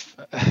 I've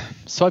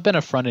been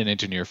a front-end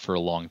engineer for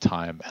a long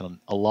time, and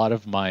a lot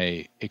of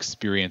my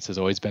experience has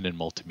always been in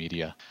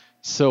multimedia.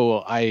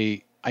 So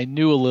I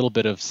knew a little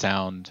bit of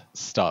sound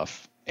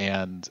stuff,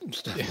 and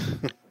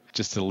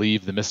just to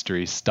leave the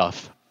mystery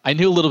stuff. I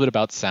knew a little bit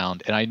about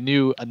sound, and I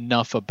knew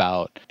enough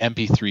about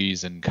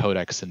MP3s and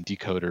codecs and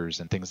decoders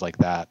and things like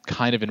that,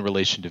 kind of in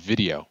relation to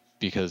video,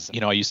 because,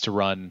 I used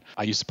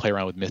to play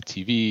around with Myth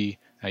TV.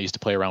 I used to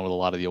play around with a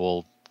lot of the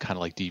old kind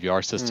of like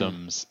DVR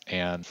systems.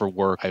 And for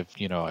work, I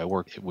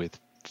work with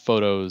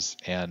photos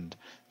and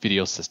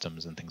video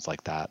systems and things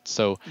like that.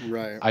 So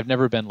I've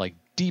never been like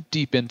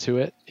deep into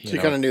it. So you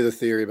kind of knew the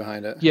theory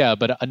behind it. Yeah,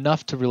 but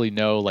enough to really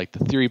know like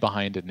the theory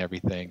behind it and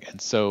everything.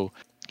 And so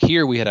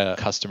here we had a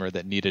customer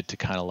that needed to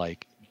kind of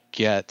like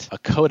get a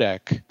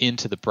codec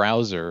into the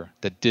browser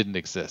that didn't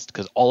exist,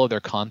 because all of their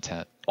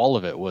content, all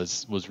of it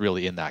was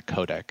really in that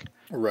codec.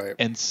 Right.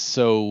 And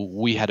so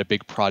we had a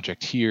big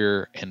project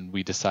here, and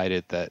we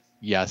decided that,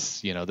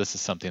 yes, this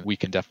is something we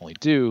can definitely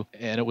do.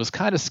 And it was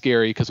kind of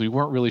scary because we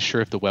weren't really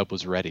sure if the web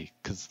was ready.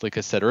 Because like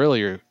I said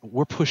earlier,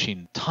 we're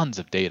pushing tons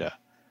of data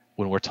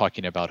when we're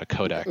talking about a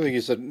codec. I think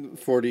you said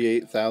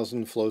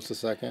 48,000 floats a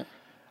second.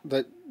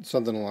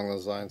 Something along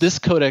those lines. This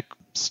codec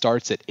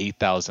starts at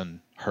 8,000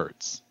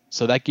 hertz.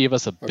 So that gave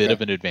us a bit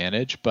of an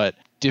advantage, but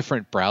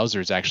different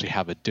browsers actually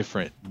have a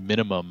different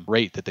minimum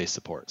rate that they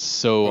support.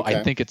 So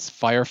I think it's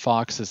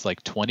Firefox is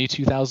like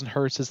 22,000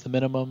 hertz is the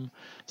minimum.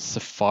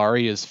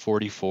 Safari is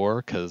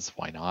 44, because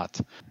why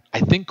not? I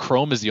think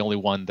Chrome is the only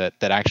one that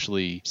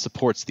actually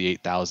supports the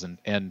 8,000.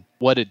 And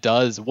what it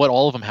does, what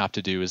all of them have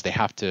to do is they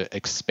have to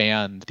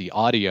expand the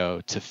audio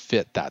to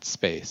fit that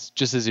space.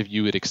 Just as if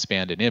you would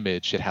expand an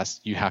image,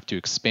 you have to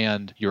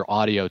expand your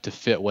audio to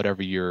fit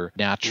whatever your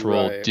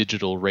natural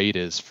digital rate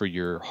is for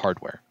your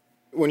hardware.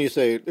 When you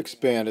say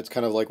expand, it's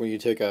kind of like when you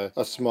take a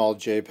small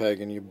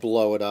JPEG and you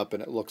blow it up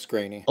and it looks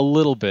grainy. A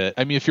little bit.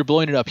 I mean, if you're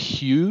blowing it up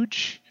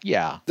huge,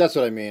 yeah. That's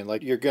what I mean.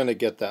 Like, you're going to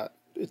get that.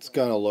 It's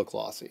going to look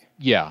lossy.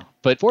 Yeah.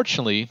 But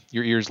fortunately,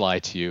 your ears lie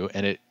to you,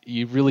 and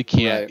you really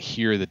can't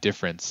hear the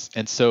difference.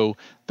 And so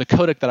the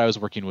codec that I was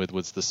working with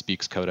was the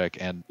Speaks codec,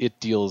 and it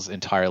deals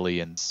entirely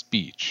in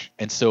speech.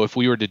 And so if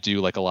we were to do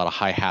like a lot of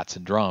hi-hats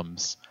and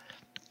drums,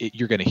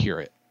 you're going to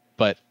hear it.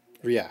 But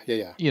yeah.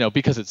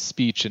 Because it's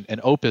speech,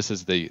 and Opus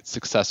is the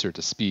successor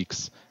to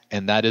Speaks,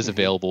 and that is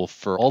available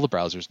for all the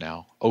browsers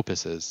now.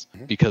 Opus is,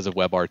 because of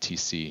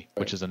WebRTC,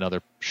 which is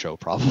another show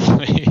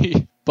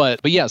probably.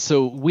 But yeah,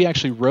 so we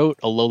actually wrote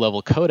a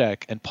low-level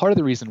codec, and part of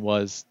the reason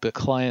was the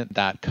client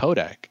that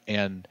codec,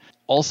 and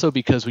also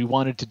because we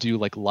wanted to do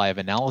like live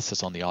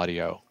analysis on the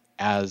audio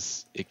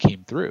as it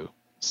came through.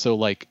 So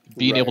like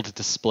being able to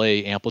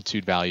display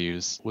amplitude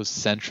values was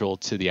central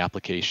to the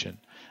application.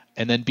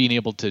 And then being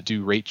able to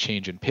do rate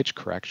change and pitch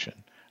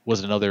correction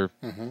was another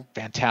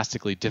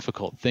fantastically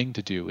difficult thing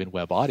to do in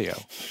web audio,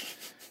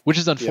 which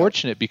is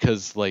unfortunate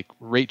because like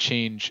rate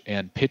change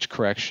and pitch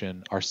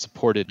correction are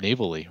supported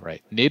natively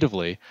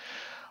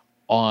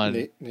on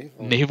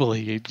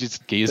navally. You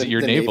just gaze at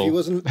your navel.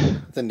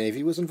 The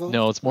Navy was involved?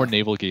 No, it's more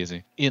navel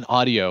gazing in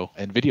audio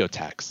and video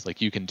tags. Like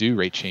you can do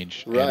rate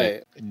change.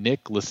 Right.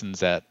 Nick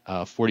listens at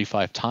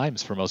 45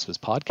 times for most of his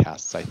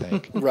podcasts, I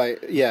think. Right.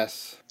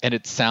 Yes. And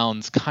it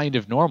sounds kind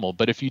of normal,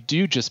 but if you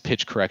do just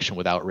pitch correction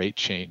without rate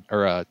change,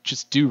 or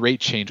just do rate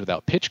change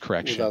without pitch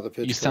correction,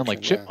 you sound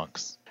like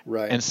chipmunks.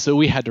 Right. And so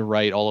we had to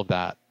write all of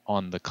that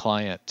on the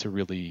client to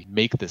really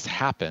make this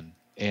happen.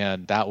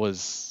 And that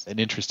was an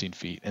interesting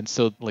feat. And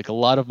so like a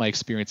lot of my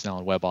experience now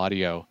in web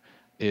audio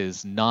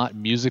is not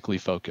musically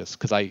focused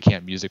because I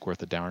can't music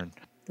worth a darn.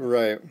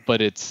 Right.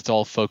 But it's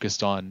all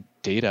focused on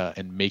data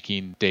and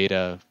making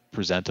data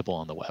presentable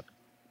on the web.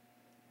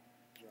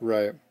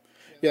 Right.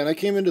 Yeah, and I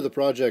came into the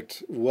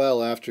project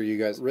well after you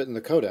guys written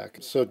the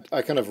codec. So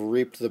I kind of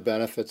reaped the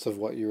benefits of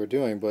what you were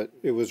doing, but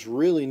it was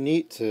really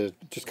neat to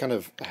just kind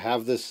of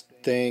have this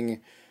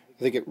thing. I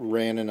think it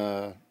ran in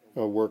a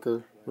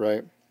worker,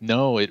 right?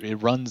 No, it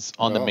runs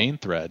on the main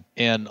thread.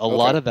 And a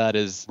lot of that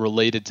is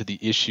related to the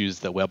issues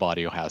that web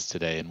audio has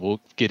today. And we'll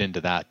get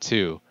into that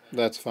too.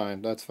 That's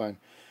fine. But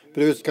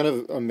it was kind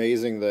of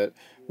amazing that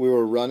we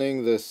were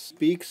running the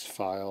speaks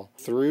file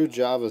through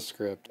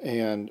JavaScript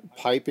and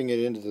piping it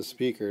into the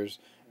speakers.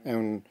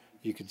 And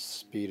you could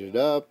speed it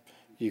up.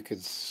 You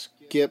could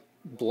skip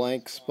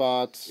blank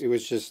spots. It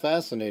was just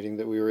fascinating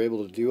that we were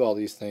able to do all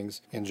these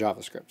things in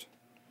JavaScript.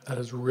 That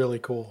is really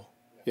cool.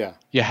 Yeah.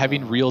 Yeah,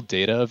 having real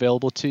data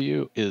available to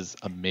you is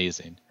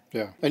amazing.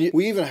 Yeah. And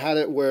we even had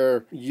it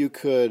where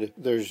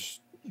there's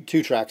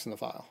 2 tracks in the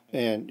file,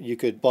 and you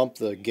could bump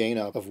the gain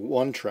up of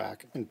one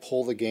track and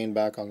pull the gain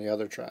back on the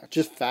other track.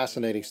 Just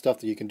fascinating stuff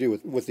that you can do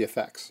with the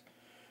effects,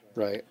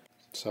 right?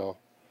 So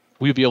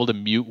we'd be able to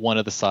mute one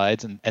of the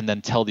sides and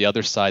then tell the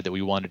other side that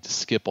we wanted to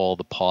skip all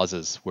the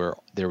pauses where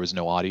there was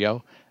no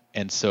audio.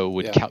 And so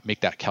would make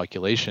that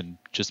calculation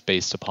just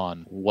based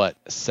upon what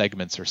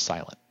segments are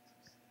silent.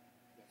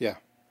 Yeah.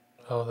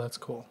 Oh, that's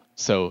cool.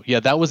 So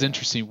yeah, that was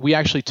interesting. We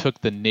actually took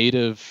the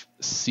native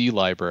C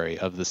library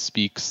of the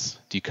Speaks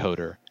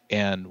decoder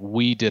and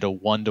we did a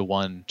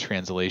 1-to-1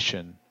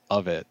 translation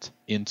of it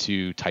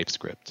into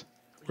TypeScript.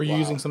 Were you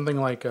using something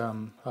like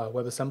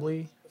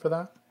WebAssembly for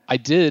that? I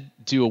did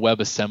do a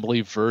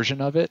WebAssembly version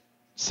of it.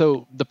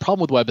 So the problem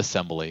with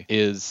WebAssembly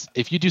is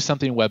if you do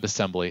something in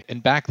WebAssembly,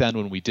 and back then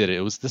when we did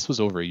it, this was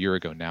over a year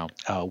ago now,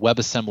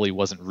 WebAssembly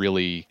wasn't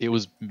really, it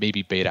was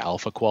maybe beta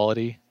alpha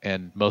quality,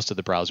 and most of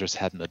the browsers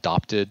hadn't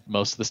adopted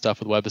most of the stuff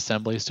with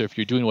WebAssembly. So if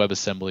you're doing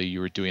WebAssembly, you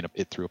were doing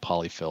it through a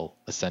polyfill,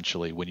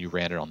 essentially, when you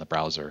ran it on the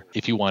browser,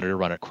 if you wanted to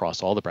run it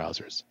across all the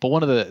browsers. But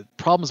one of the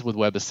problems with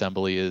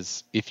WebAssembly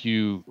is if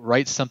you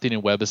write something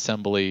in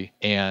WebAssembly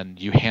and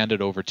you hand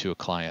it over to a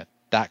client,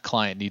 that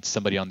client needs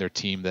somebody on their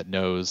team that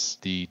knows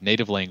the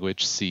native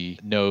language C,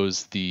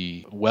 knows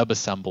the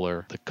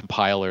WebAssembler, the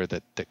compiler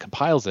that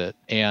compiles it,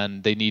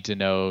 and they need to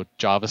know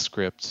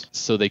JavaScript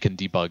so they can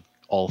debug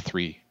all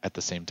 3 at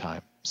the same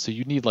time. So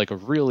you need like a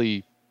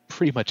really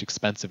pretty much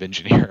expensive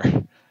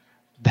engineer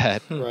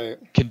that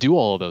can do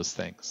all of those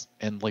things.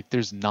 And like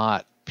there's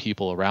not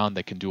people around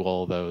that can do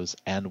all of those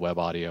and web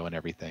audio and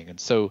everything. And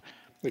so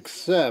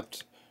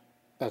except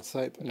that's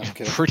like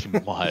pretty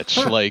much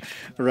like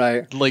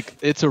like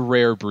it's a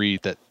rare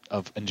breed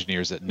of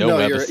engineers that know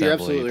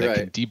WebAssembly, that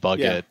can debug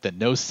it, that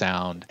know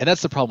sound. And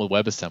that's the problem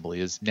with WebAssembly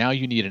is now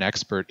you need an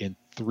expert in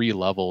 3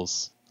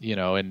 levels,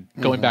 and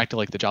going back to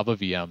like the Java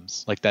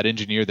VMs, like that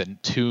engineer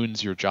that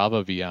tunes your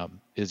Java VM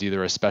is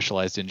either a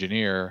specialized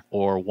engineer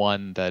or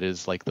one that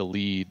is like the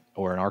lead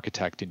or an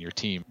architect in your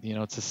team.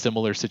 It's a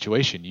similar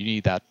situation. You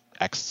need that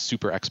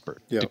super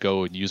expert to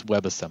go and use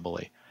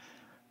WebAssembly.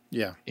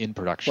 Yeah. In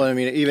production. Well, I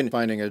mean, even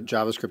finding a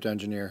JavaScript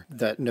engineer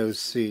that knows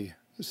C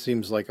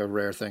seems like a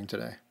rare thing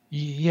today.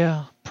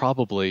 Yeah,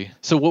 probably.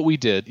 So what we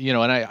did,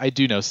 and I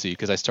do know C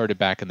because I started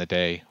back in the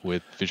day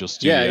with Visual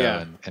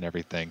Studio and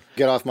everything.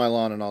 Get off my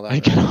lawn and all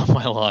that. Get off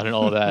my lawn and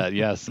all that,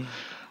 yes.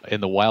 In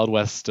the wild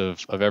west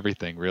of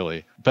everything,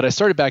 really. But I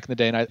started back in the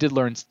day and I did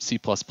learn C++.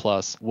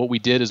 What we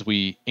did is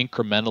we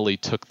incrementally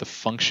took the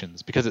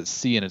functions. Because it's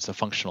C and it's a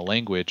functional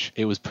language,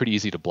 it was pretty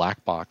easy to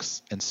black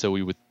box. And so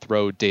we would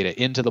throw data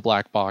into the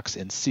black box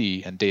in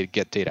C and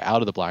get data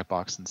out of the black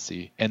box in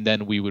C. And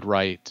then we would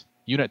write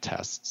unit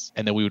tests.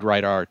 And then we would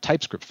write our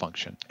TypeScript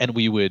function. And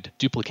we would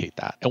duplicate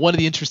that. And one of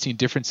the interesting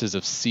differences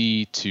of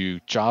C to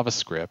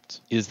JavaScript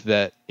is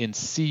that in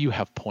C you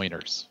have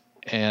pointers.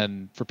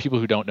 And for people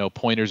who don't know,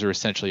 pointers are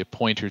essentially a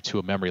pointer to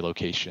a memory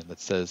location that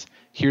says,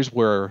 here's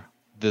where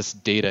this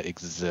data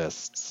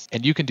exists.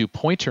 And you can do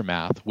pointer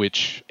math,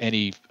 which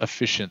any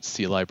efficient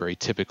C library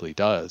typically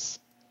does,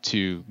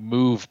 to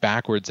move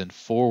backwards and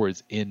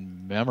forwards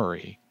in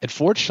memory. And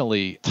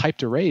fortunately,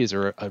 typed arrays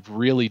are a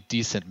really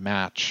decent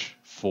match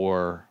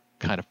for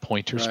kind of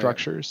pointer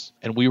structures.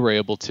 And we were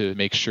able to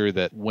make sure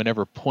that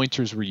whenever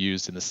pointers were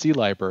used in the C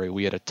library,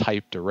 we had a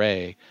typed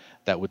array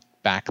that would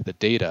back the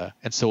data.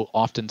 And so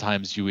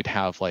oftentimes you would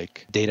have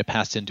like data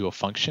passed into a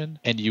function,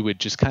 and you would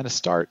just kind of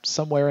start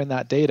somewhere in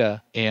that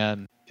data,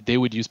 and they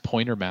would use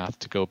pointer math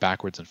to go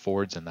backwards and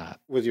forwards in that.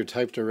 With your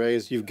typed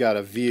arrays, you've got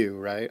a view,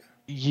 right?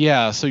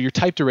 Yeah, so your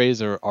typed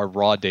arrays are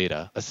raw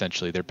data,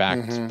 essentially. They're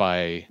backed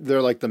by...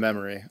 They're like the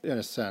memory, in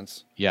a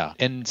sense. Yeah,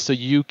 and so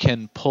you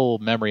can pull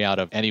memory out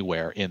of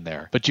anywhere in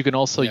there, but you can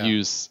also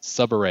use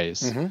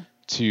subarrays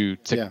to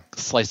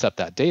slice up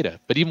that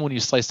data. But even when you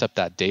slice up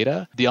that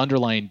data, the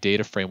underlying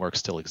data framework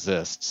still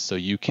exists, so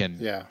you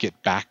can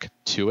get back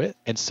to it.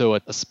 And so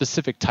a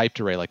specific typed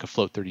array like a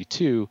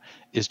float32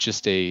 is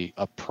just a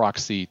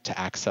proxy to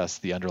access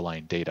the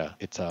underlying data.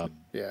 It's a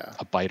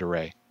byte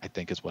array, I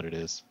think is what it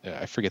is.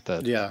 I forget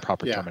the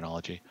proper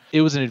terminology.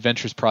 It was an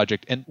adventurous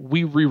project, and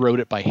we rewrote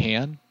it by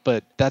hand,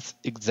 but that's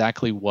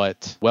exactly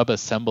what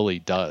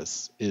WebAssembly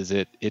does, is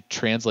it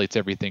translates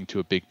everything to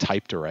a big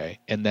typed array,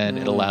 and then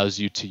it allows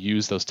you to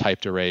use those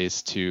typed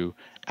arrays to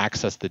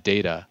access the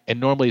data. And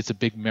normally it's a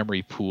big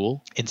memory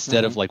pool.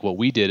 Instead of like what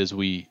we did is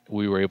we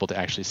were able to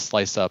actually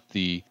slice up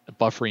the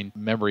buffering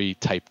memory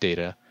type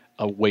data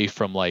away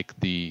from like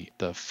the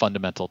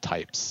fundamental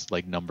types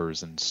like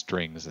numbers and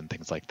strings and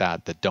things like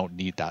that don't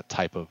need that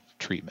type of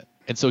treatment.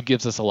 And so it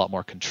gives us a lot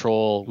more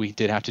control. We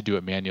did have to do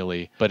it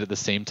manually, but at the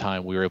same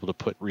time, we were able to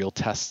put real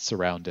tests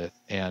around it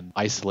and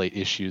isolate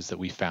issues that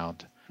we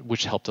found,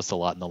 which helped us a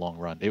lot in the long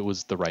run. It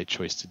was the right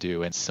choice to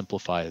do and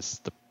simplifies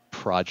the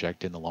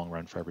project in the long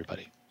run for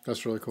everybody.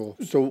 That's really cool.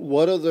 So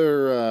what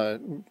other,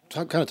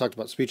 kind of talked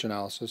about speech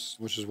analysis,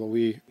 which is what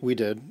we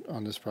did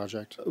on this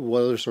project.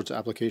 What other sorts of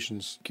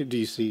applications do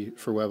you see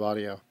for web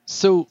audio?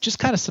 So just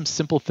kind of some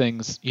simple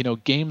things,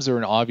 games are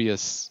an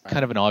obvious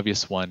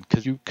one,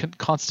 because you can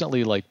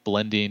constantly like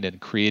blending and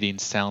creating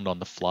sound on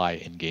the fly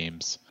in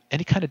games.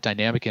 Any kind of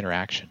dynamic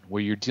interaction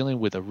where you're dealing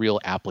with a real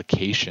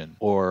application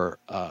or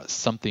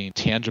something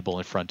tangible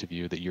in front of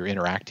you that you're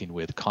interacting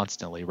with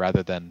constantly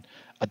rather than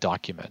a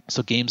document.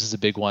 So games is a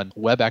big one.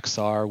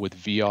 WebXR with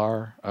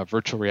VR,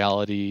 virtual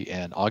reality,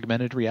 and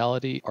augmented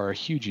reality are a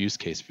huge use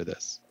case for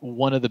this.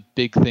 One of the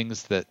big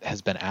things that has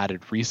been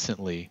added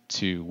recently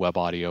to web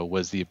audio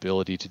was the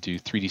ability to do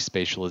 3D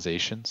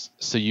spatializations.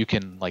 So you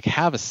can like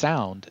have a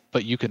sound,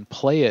 but you can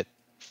play it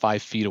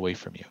 5 feet away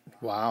from you.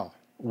 Wow.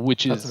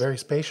 That's very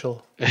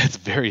spatial. It's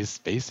very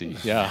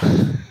spacey, yeah.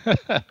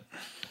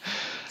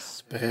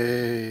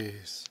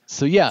 Space.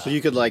 So yeah. So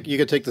you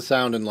could take the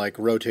sound and like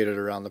rotate it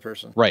around the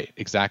person. Right,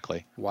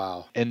 exactly.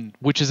 Wow. And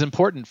which is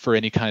important for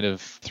any kind of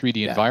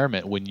 3D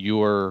environment. When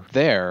you're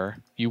there,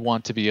 you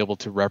want to be able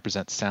to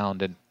represent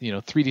sound, and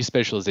 3D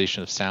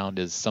spatialization of sound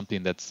is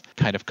something that's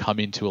kind of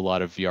coming to a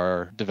lot of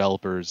VR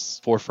developers'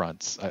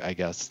 forefronts, I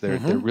guess. They're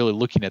really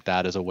looking at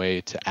that as a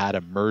way to add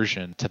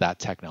immersion to that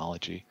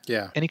technology.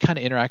 Yeah. Any kind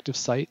of interactive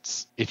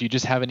sites, if you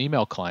just have an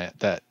email client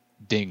that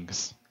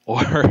dings,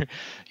 or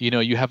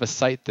you have a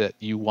site that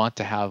you want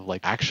to have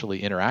like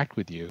actually interact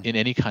with you in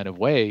any kind of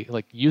way,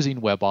 like using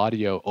web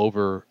audio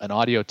over an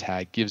audio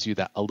tag gives you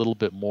that a little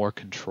bit more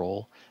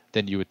control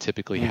than you would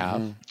typically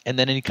have. And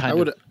then any kind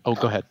of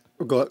go ahead.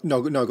 Go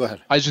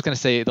ahead. I was just going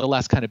to say the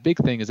last kind of big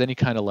thing is any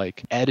kind of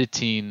like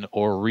editing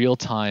or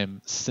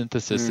real-time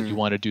synthesis that you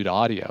want to do to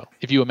audio.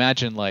 If you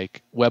imagine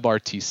like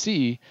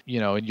WebRTC,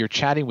 and you're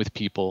chatting with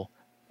people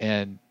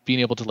and being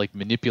able to like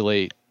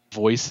manipulate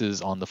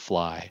voices on the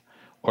fly,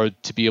 or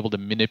to be able to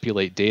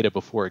manipulate data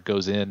before it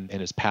goes in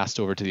and is passed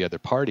over to the other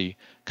party,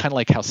 kind of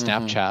like how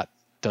Snapchat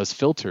does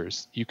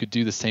filters. You could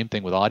do the same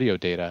thing with audio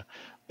data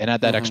and add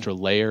that extra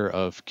layer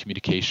of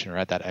communication or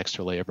add that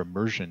extra layer of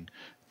immersion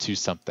to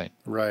something.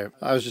 Right.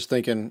 I was just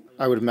thinking,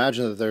 I would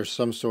imagine that there's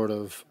some sort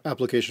of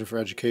application for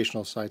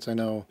educational sites. I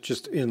know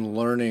just in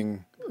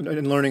learning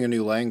a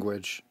new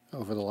language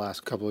over the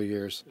last couple of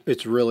years,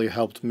 it's really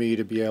helped me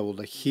to be able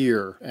to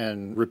hear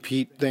and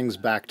repeat things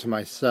back to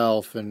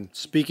myself, and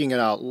speaking it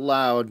out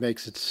loud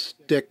makes it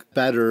stick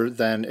better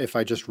than if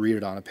I just read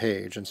it on a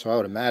page. And so I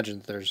would imagine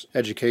that there's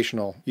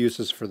educational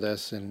uses for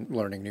this in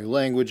learning new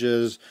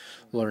languages,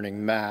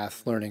 learning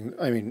math,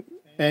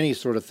 any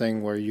sort of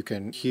thing where you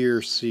can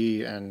hear,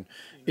 see, and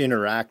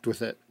interact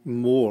with it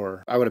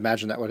more. I would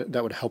imagine that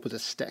would help with a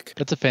stick.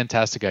 That's a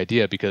fantastic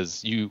idea,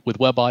 because with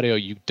web audio,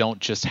 you don't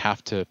just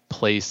have to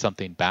play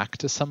something back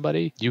to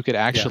somebody. You could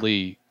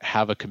actually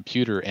have a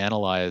computer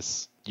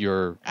analyze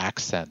your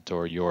accent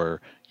or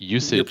your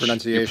usage,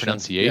 your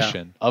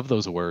pronunciation of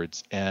those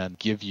words, and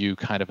give you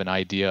kind of an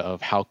idea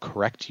of how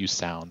correct you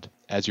sound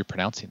as you're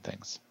pronouncing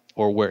things,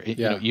 or where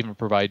even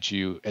provide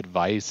you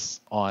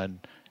advice on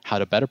how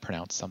to better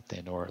pronounce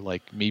something, or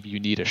like maybe you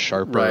need a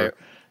sharper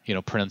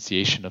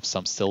pronunciation of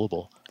some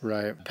syllable.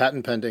 Right.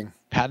 Patent pending.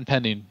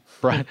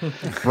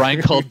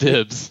 Brian called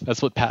dibs.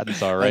 That's what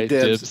patents are, right?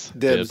 Dibs.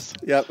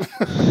 Yep.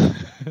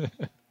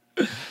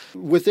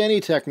 With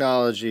any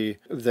technology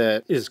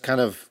that is kind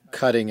of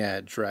cutting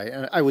edge, right?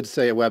 And I would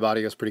say web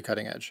audio is pretty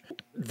cutting edge.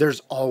 There's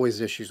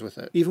always issues with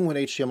it. Even when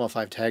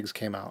HTML5 tags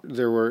came out,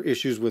 there were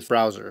issues with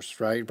browsers,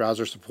 right?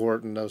 Browser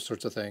support and those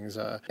sorts of things.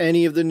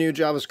 Any of the new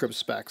JavaScript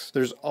specs,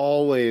 there's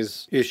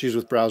always issues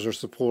with browser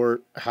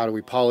support. How do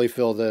we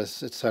polyfill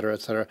this, et cetera,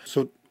 et cetera.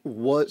 So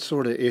what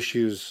sort of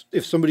issues,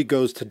 if somebody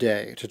goes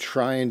today to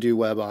try and do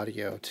web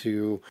audio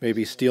to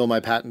maybe steal my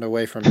patent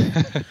away from me,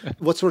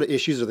 what sort of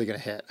issues are they going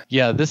to hit?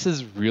 Yeah, this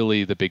is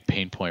really the big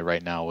pain point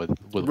right now with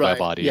Right.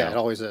 web audio. Yeah, it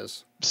always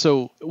is.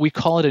 So we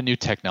call it a new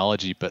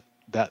technology, but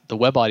that the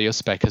web audio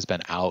spec has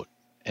been out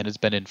and has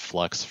been in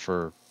flux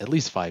for at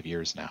least 5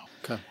 years now.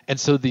 Okay. And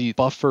so the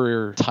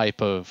buffer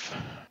type of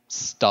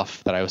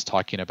stuff that I was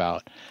talking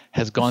about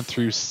has gone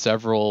through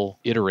several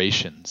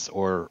iterations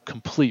or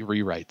complete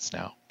rewrites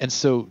now. And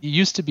so it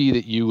used to be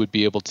that you would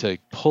be able to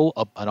pull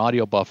up an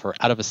audio buffer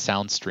out of a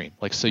sound stream.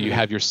 Like, so you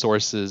have your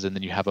sources and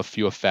then you have a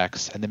few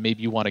effects, and then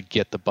maybe you want to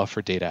get the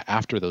buffer data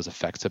after those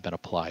effects have been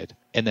applied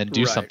and then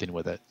do Right. something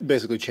with it.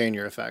 Basically chain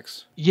your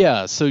effects.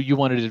 Yeah, so you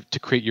wanted to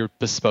create your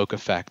bespoke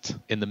effect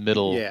in the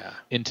middle. Yeah.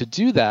 And to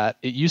do that,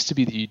 it used to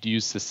be that you'd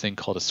use this thing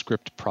called a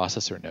script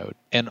processor node.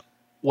 And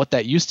what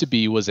that used to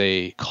be was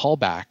a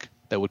callback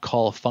that would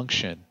call a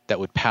function that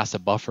would pass a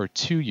buffer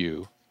to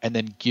you and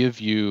then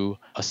give you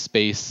a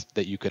space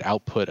that you could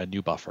output a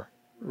new buffer.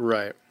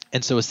 Right.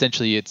 And so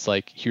essentially it's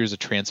like, here's a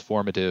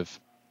transformative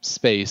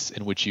space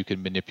in which you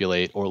can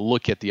manipulate or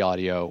look at the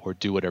audio or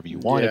do whatever you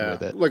wanted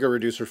with it. Like a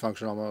reducer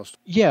function almost.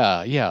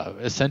 Yeah,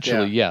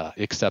 essentially, yeah,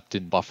 except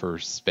in buffer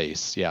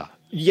space, yeah.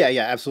 Yeah,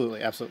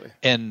 absolutely.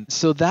 And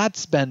so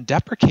that's been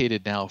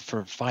deprecated now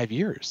for 5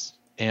 years.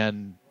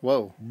 And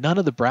Whoa. none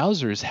of the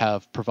browsers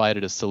have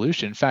provided a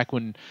solution. In fact,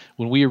 when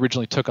we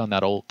originally took on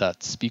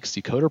that Speaks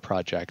Decoder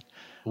project,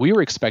 we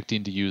were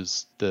expecting to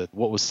use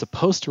what was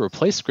supposed to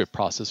replace script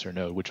processor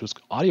node, which was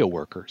audio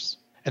workers.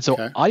 And so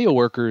audio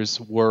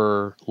workers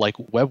were like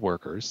web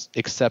workers,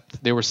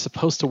 except they were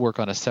supposed to work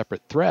on a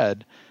separate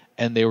thread,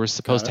 and they were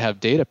supposed to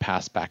have data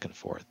passed back and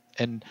forth.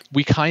 And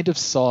we kind of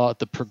saw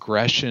the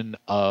progression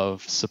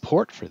of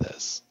support for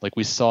this. Like,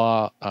 we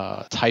saw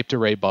typed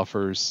array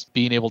buffers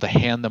being able to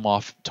hand them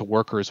off to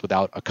workers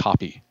without a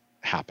copy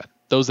happen.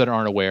 Those that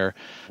aren't aware,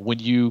 when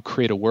you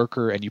create a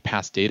worker and you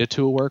pass data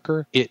to a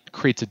worker, it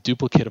creates a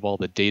duplicate of all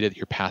the data that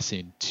you're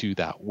passing to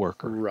that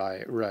worker.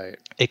 Right.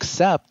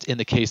 Except in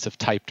the case of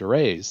typed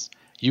arrays,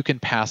 you can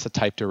pass a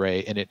typed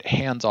array and it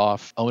hands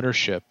off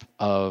ownership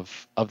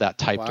of that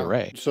typed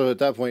array. So at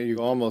that point, you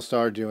almost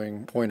are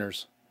doing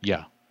pointers.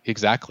 Yeah.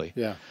 Exactly.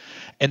 Yeah.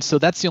 And so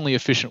that's the only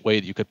efficient way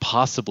that you could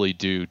possibly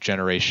do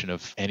generation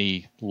of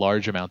any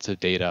large amounts of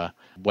data,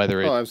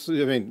 whether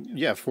absolutely. I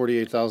mean,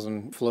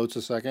 48,000 floats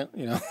a second,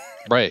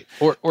 right.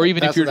 Or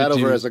even if you're that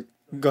over as a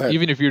go ahead.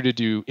 Even if you're to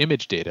do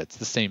image data, it's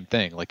the same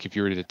thing. Like, if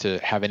you were to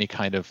have any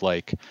kind of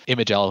like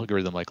image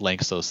algorithm like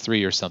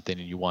Lanczos-3 or something,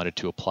 and you wanted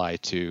to apply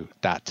to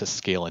that to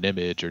scale an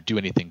image or do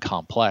anything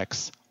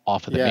complex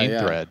off of the main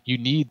thread, you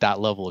need that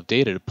level of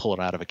data to pull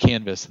it out of a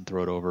canvas and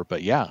throw it over.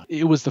 But yeah,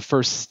 it was the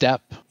first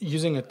step.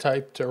 Using a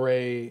typed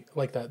array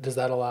like that, does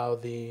that allow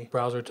the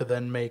browser to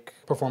then make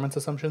performance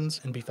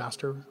assumptions and be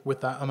faster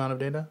with that amount of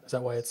data? Is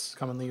that why it's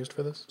commonly used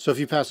for this? So if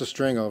you pass a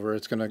string over,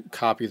 it's going to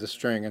copy the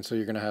string, and so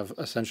you're going to have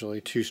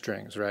essentially two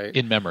strings, right?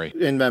 In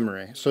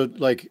memory. So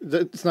like,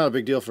 it's not a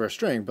big deal for a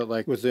string, but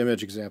like with the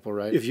image example,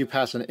 right? If you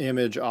pass an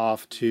image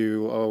off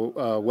to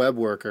a web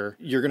worker,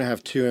 you're going to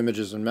have two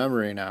images in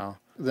memory now.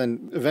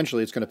 Then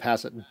eventually it's going to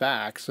pass it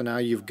back. So now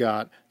you've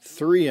got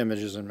 3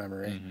 images in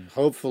memory. Mm-hmm.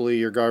 Hopefully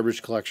your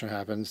garbage collection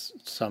happens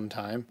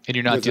sometime. And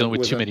you're not dealing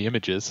with too many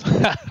images.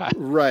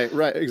 Right,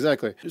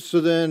 exactly. So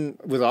then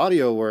with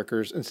audio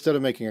workers, instead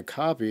of making a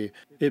copy,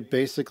 it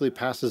basically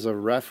passes a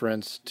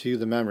reference to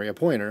the memory, a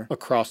pointer,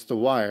 across the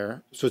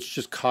wire. So it's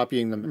just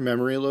copying the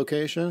memory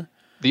location.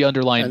 The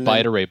underlying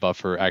byte array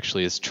buffer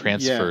actually is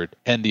transferred,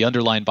 and the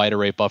underlying byte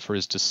array buffer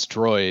is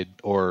destroyed,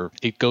 or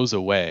it goes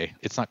away.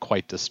 It's not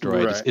quite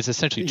destroyed. Right. It's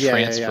essentially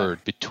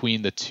transferred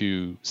between the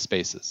two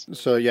spaces.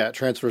 So it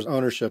transfers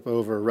ownership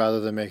over rather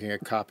than making a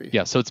copy.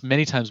 Yeah, so it's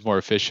many times more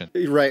efficient.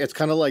 Right. It's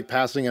kind of like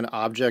passing an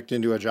object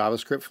into a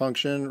JavaScript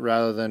function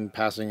rather than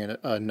passing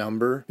a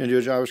number into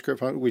a JavaScript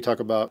function. We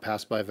talk about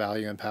pass by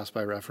value and pass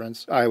by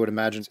reference. I would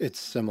imagine it's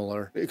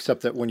similar,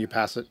 except that when you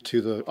pass it to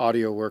the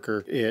audio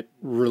worker, it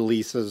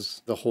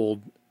releases the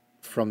hold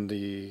from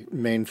the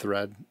main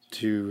thread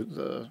to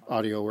the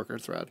audio worker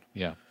thread.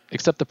 Yeah.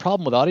 Except the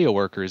problem with audio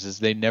workers is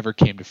they never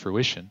came to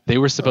fruition. They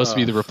were supposed to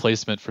be the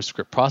replacement for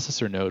script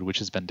processor node, which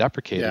has been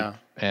deprecated. Yeah.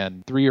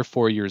 And 3 or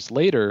 4 years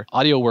later,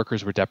 audio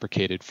workers were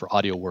deprecated for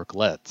audio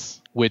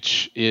worklets,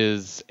 which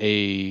is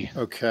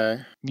Okay.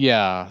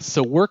 Yeah.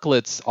 So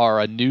worklets are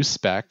a new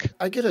spec.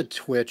 I get a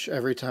twitch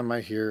every time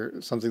I hear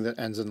something that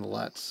ends in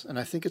lets, and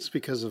I think it's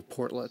because of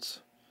portlets.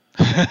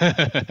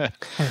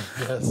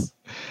 Yes.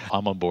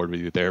 I'm on board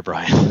with you there,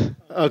 Brian.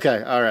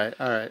 Okay. All right.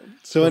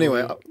 So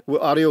anyway,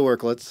 audio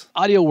worklets.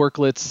 Audio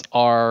worklets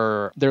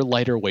they're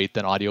lighter weight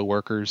than audio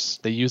workers.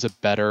 They use a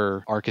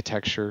better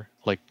architecture,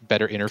 like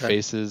better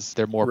interfaces.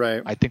 They're more,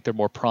 I think they're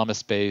more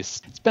promise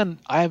based.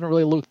 I haven't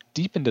really looked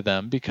deep into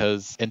them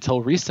because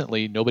until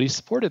recently, nobody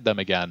supported them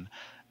again.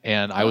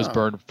 And I was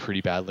burned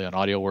pretty badly on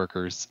audio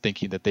workers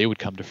thinking that they would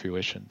come to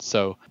fruition.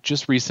 So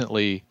just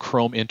recently,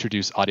 Chrome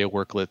introduced audio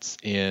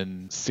worklets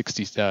in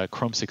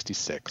Chrome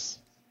 66.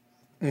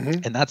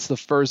 And that's the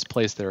first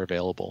place they're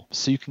available.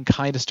 So you can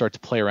kind of start to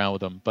play around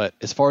with them. But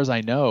as far as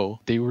I know,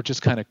 they were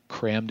just kind of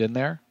crammed in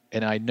there.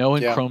 And I know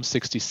in Chrome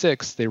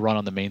 66, they run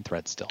on the main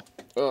thread still.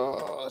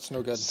 Oh, that's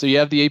no good. So you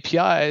have the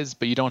APIs,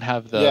 but you don't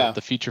have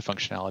the feature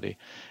functionality.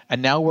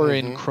 And now we're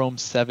in Chrome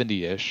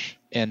 70-ish.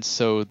 And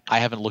so I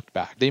haven't looked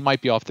back. They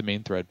might be off the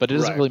main thread, but it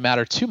doesn't really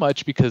matter too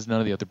much because none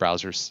of the other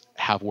browsers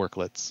have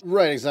worklets.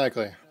 Right,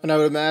 exactly. And I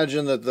would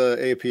imagine that the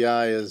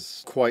API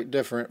is quite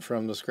different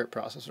from the script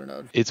processor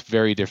node. It's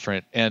very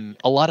different. And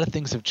a lot of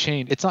things have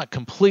changed. It's not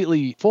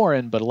completely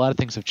foreign, but a lot of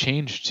things have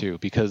changed too,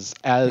 because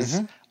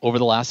as over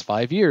the last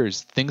 5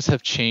 years, things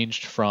have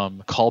changed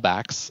from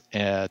callbacks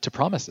to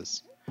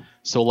promises.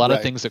 So a lot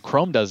of things that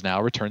Chrome does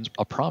now returns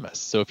a promise.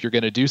 So if you're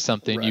going to do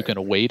something, you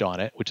can wait on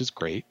it, which is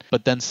great.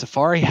 But then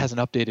Safari hasn't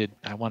updated,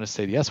 I want to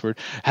say the S word,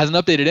 hasn't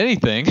updated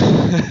anything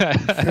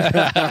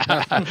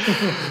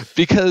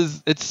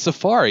because it's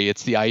Safari,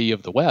 it's the IE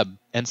of the web.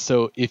 And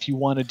so if you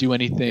want to do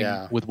anything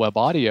with web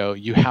audio,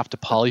 you have to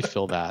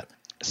polyfill that.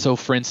 So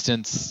for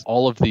instance,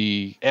 all of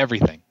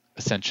everything,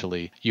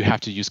 essentially, you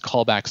have to use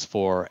callbacks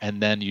for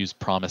and then use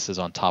promises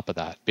on top of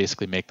that,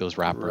 basically make those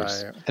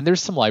wrappers. Right. And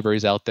there's some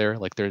libraries out there,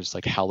 like there's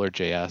like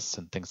Howler.js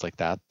and things like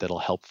that that'll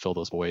help fill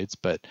those voids.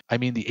 But I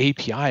mean, the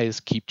APIs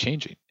keep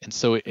changing. And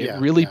so it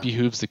really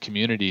behooves the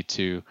community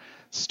to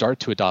start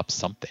to adopt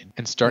something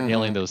and start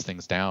nailing those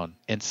things down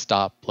and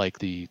stop like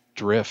the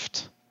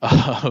drift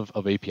of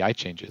API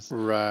changes.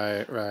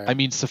 Right. I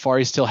mean,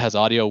 Safari still has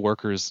audio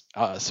workers.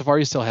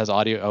 Safari still has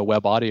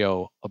web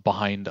audio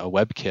behind a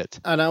WebKit.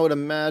 And I would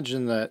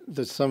imagine that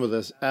some of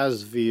this,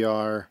 as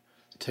VR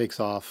takes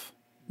off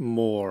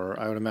more,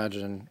 I would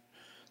imagine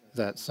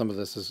that some of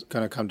this is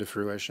going to come to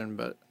fruition.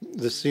 But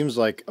this seems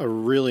like a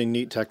really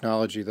neat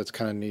technology that's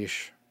kind of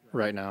niche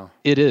right now.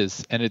 It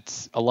is, and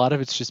a lot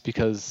of it's just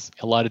because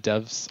a lot of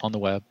devs on the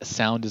web,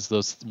 sound is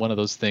one of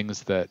those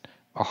things that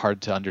are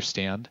hard to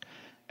understand.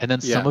 And then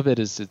some of it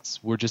is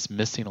we're just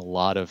missing a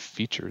lot of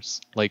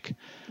features, like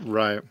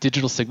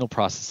digital signal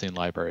processing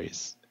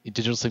libraries.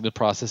 Digital signal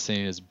processing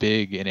is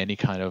big in any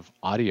kind of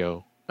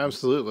audio.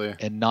 Absolutely.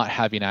 And not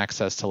having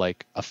access to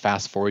like a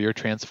fast Fourier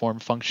transform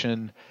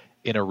function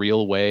in a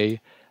real way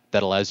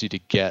that allows you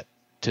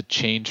to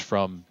change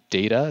from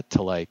data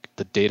to like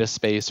the data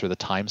space or the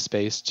time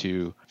space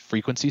to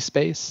frequency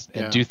space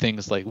and do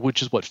things like,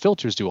 which is what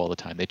filters do all the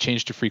time. They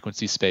change to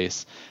frequency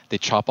space, they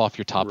chop off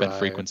your top end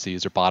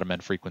frequencies or bottom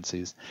end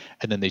frequencies,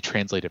 and then they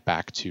translate it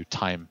back to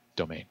time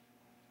domain.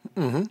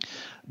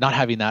 Not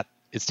having that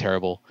is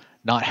terrible.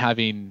 Not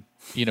having,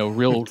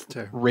 real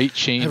rate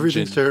change.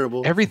 Everything's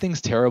terrible.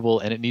 Everything's terrible,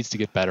 and it needs to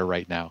get better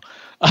right now.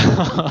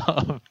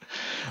 But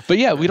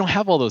we don't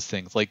have all those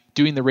things, like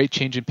doing the rate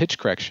change and pitch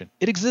correction.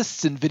 It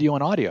exists in video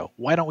and audio.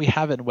 Why don't we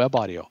have it in web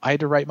audio? I had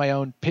to write my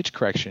own pitch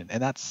correction,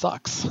 and that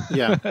sucks.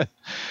 Yeah.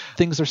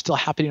 Things are still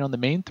happening on the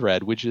main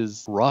thread, which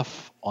is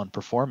rough on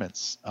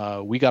performance.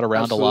 We got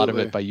around a lot of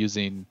it by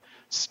using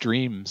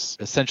streams,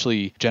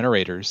 essentially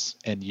generators,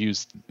 and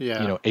used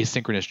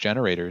asynchronous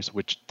generators,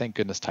 which thank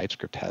goodness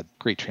TypeScript had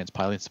great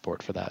transpiling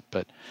support for that.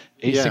 But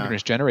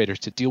asynchronous generators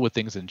to deal with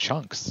things in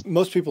chunks.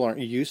 Most people aren't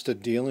used to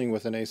dealing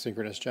with an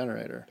asynchronous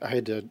generator. I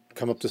had to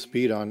come up to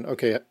speed on,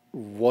 okay,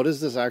 what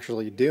is this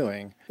actually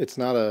doing? It's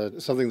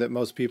not something that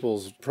most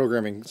people's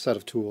programming set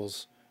of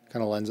tools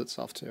kind of lends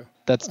itself to.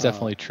 That's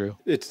definitely true.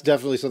 It's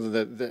definitely something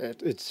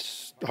that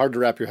it's hard to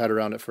wrap your head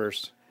around at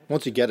first.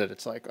 Once you get it,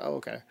 it's like, oh,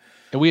 okay.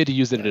 And we had to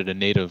use it at a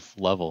native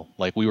level.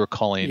 Like we were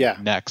calling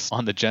next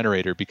on the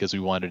generator because we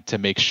wanted to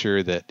make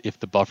sure that if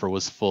the buffer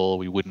was full,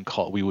 we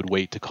would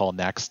wait to call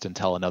next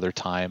until another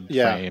time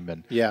frame.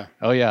 And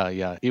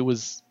it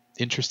was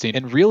interesting.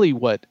 And really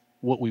what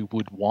we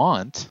would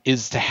want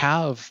is to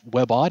have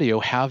web audio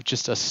have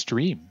just a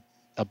stream,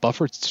 a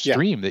buffered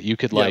stream that you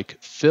could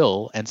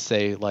fill and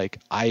say like,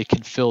 I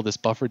can fill this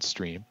buffered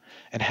stream,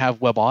 and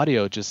have web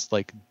audio just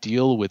like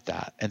deal with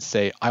that and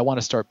say, I want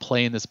to start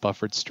playing this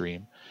buffered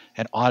stream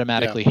and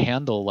automatically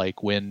handle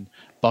like when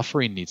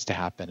buffering needs to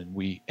happen,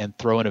 and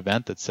throw an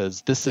event that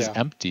says this is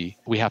empty.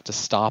 We have to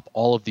stop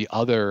all of the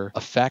other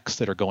effects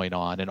that are going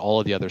on and all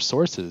of the other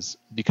sources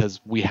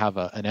because we have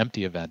an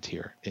empty event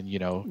here, and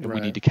we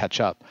need to catch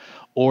up.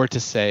 Or to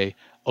say,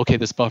 okay,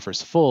 this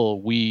buffer's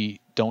full, we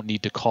don't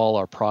need to call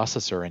our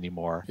processor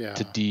anymore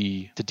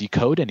to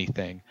decode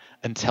anything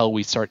until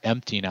we start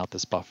emptying out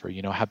this buffer,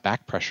 have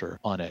back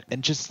pressure on it.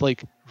 And just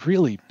like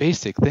really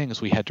basic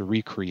things we had to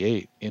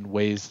recreate in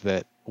ways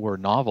that were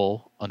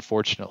novel,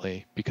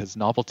 unfortunately, because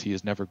novelty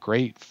is never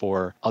great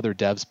for other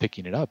devs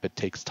picking it up. It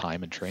takes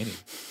time and training.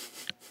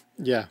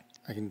 Yeah,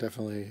 I can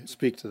definitely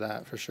speak to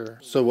that for sure.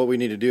 So what we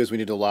need to do is we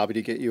need to lobby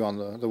to get you on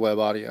the web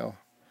audio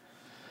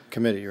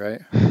committee,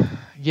 right?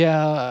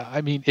 Yeah,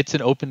 I mean, it's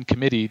an open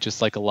committee,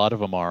 just like a lot of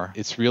them are.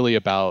 It's really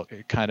about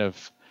kind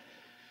of,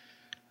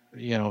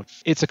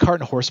 it's a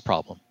cart and horse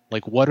problem.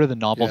 Like, what are the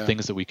novel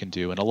things that we can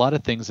do? And a lot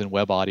of things in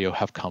web audio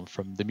have come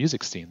from the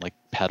music scene, like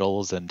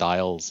pedals and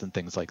dials and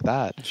things like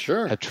that.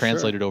 Sure. Have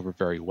translated over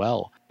very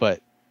well.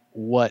 But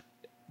what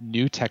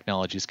new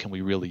technologies can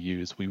we really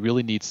use? We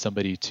really need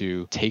somebody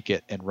to take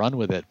it and run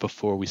with it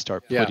before we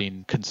start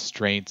putting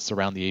constraints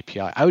around the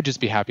API. I would just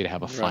be happy to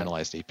have a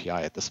finalized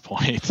API at this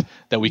point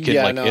that we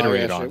can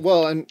iterate on.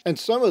 Well, and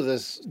some of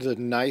the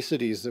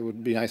niceties that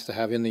would be nice to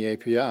have in the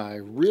API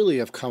really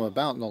have come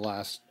about in the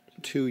last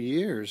 2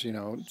 years,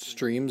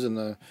 streams in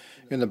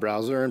the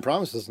browser and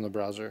promises in the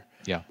browser.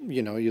 Yeah.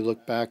 You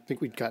look back, I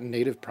think we'd gotten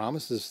native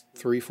promises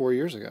 3-4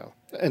 years ago.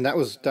 And that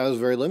was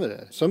very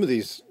limited. Some of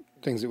these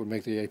things that would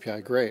make the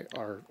API great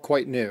are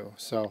quite new.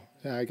 So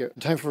yeah, I get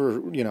time for,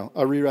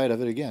 a rewrite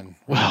of it again.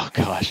 Well,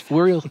 gosh,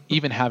 we're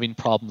even having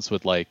problems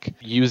with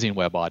using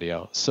web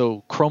audio.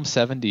 So Chrome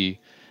 70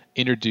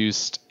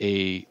 introduced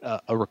a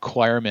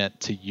requirement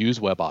to use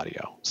web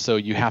audio. So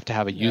you have to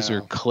have a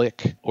user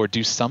click or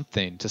do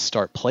something to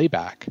start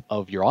playback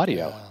of your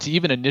audio to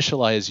even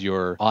initialize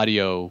your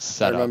audio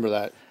setup. I remember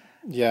that.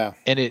 Yeah.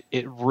 And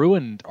it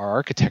ruined our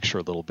architecture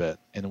a little bit.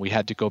 And we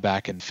had to go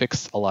back and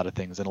fix a lot of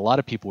things. And a lot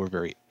of people were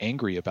very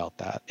angry about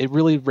that. It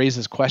really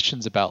raises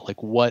questions about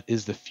what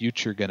is the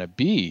future going to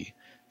be?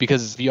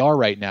 Because VR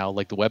right now,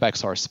 the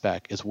WebXR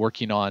spec is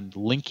working on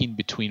linking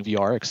between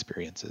VR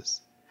experiences.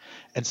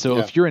 And so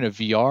if you're in a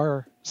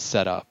VR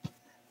setup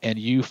and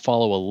you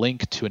follow a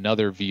link to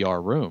another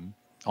VR room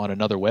on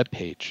another web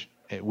page,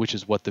 which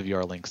is what the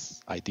VR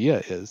Link's idea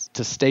is,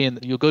 to stay in,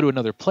 you'll go to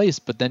another place,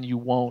 but then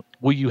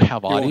will you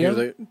have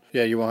audio?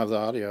 You won't have the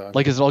audio.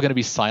 Is it all going to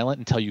be silent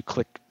until you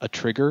click a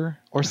trigger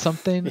or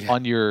something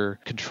on your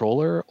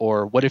controller?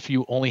 Or what if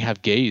you only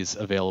have gaze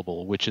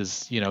available, which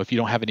is, if you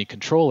don't have any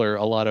controller,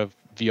 a lot of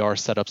VR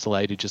setups allow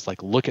you to just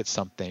look at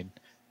something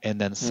and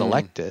then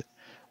select it.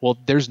 Well,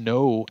 there's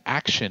no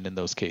action in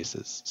those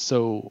cases.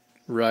 So,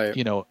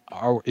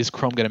 is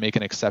Chrome going to make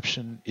an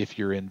exception if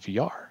you're in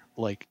VR?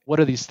 What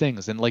are these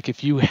things? And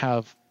if you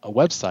have a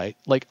website,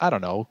 I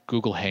don't know,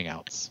 Google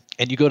Hangouts,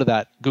 and you go to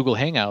that Google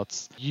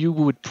Hangouts, you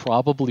would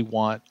probably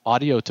want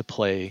audio to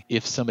play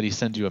if somebody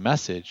sends you a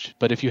message.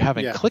 But if you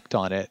haven't clicked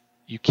on it,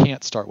 you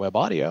can't start web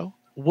audio.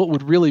 What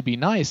would really be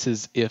nice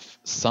is if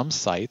some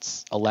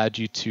sites allowed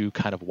you to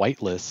kind of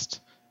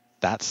whitelist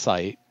that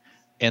site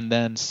and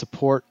then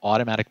support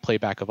automatic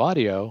playback of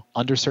audio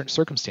under certain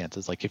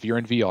circumstances. If you're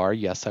in VR,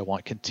 yes, I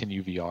want to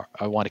continue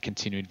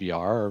in VR,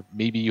 or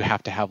maybe you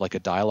have to have a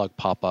dialogue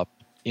pop up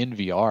in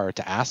VR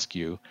to ask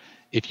you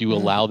if you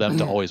allow them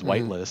to always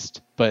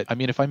whitelist. But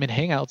if I'm in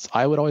Hangouts,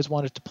 I would always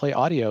want it to play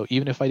audio,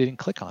 even if I didn't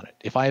click on it.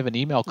 If I have an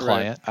email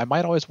client, I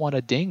might always want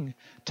a ding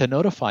to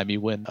notify me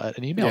when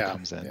an email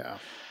comes in. Yeah.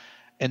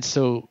 And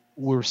so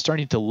we're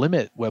starting to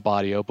limit web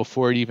audio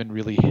before it even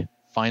really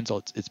finds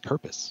out its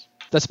purpose.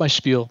 That's my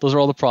spiel. Those are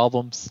all the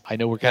problems. I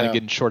know we're kind of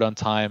getting short on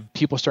time.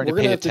 People are starting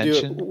to pay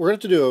attention. We're going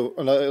to do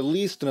at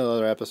least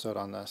another episode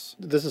on this.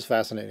 This is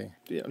fascinating.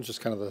 Just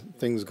kind of the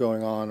things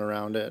going on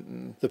around it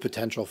and the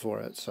potential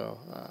for it. So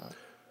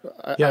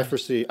I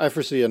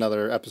foresee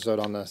another episode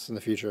on this in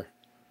the future.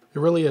 It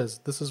really is.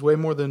 This is way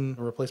more than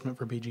a replacement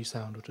for BG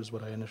Sound, which is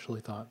what I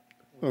initially thought.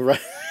 Right.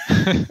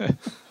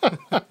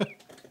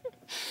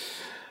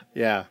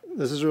 Yeah,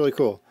 this is really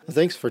cool.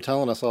 Thanks for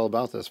telling us all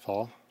about this,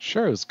 Paul.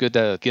 Sure, it was good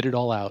to get it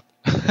all out.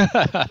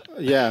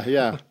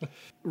 Yeah.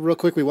 Real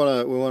quick, we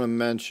want to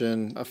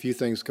mention a few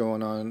things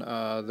going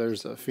on.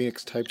 There's a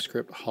Phoenix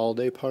TypeScript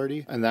holiday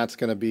party, and that's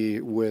going to be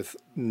with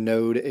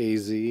Node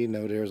AZ,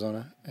 Node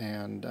Arizona,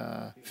 and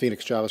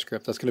Phoenix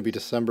JavaScript. That's going to be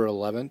December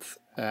 11th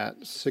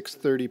at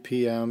 6:30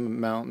 p.m.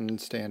 Mountain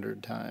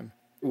Standard Time.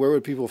 Where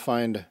would people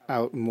find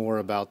out more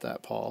about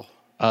that, Paul?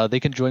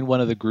 They can join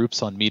one of the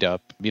groups on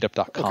Meetup,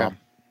 meetup.com. Okay.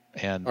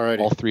 And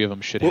all three of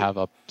them should have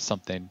up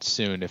something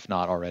soon, if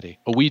not already.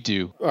 But we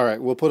do. All right.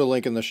 We'll put a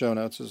link in the show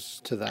notes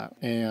to that.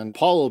 And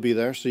Paul will be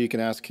there, so you can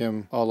ask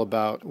him all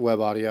about web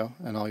audio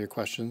and all your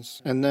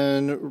questions. And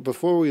then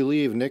before we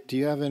leave, Nick, do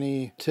you have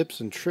any tips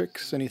and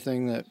tricks,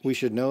 anything that we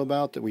should know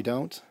about that we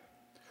don't?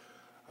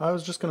 I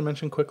was just going to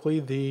mention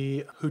quickly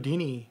the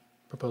Houdini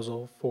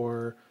proposal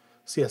for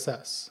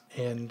CSS,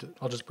 and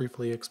I'll just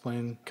briefly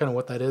explain kind of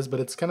what that is, but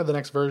it's kind of the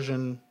next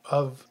version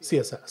of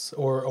CSS,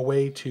 or a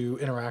way to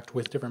interact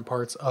with different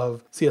parts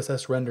of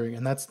CSS rendering,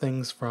 and that's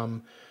things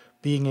from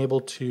being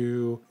able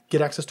to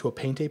get access to a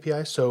Paint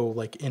API, so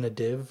in a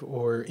div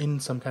or in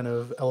some kind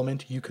of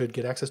element, you could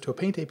get access to a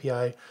Paint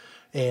API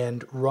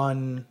and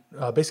run,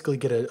 basically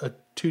get a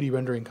 2D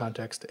rendering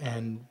context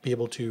and be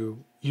able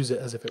to use it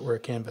as if it were a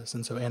canvas,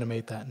 and so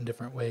animate that in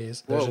different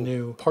ways. There's a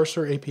new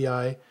parser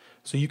API,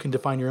 so you can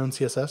define your own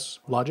CSS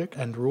logic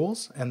and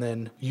rules and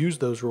then use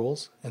those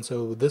rules. And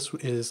so this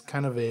is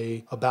kind of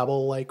a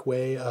Babel-like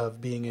way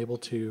of being able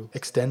to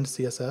extend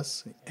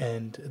CSS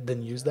and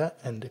then use that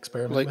and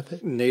experiment with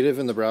it. Native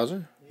in the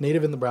browser?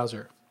 Native in the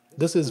browser.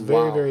 This is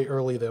very, very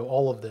early, though,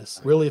 all of this.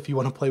 Really, if you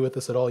want to play with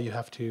this at all, you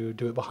have to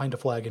do it behind a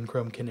flag in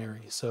Chrome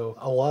Canary. So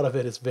a lot of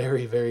it is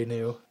very, very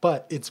new.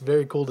 But it's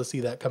very cool to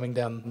see that coming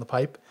down the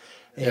pipe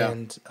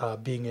and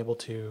being able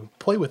to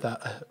play with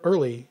that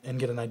early and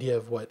get an idea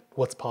of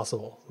what's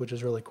possible, which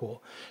is really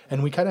cool.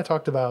 And we kind of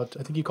talked about,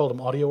 I think you called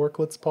them audio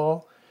worklets,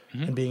 Paul.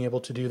 and being able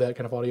to do that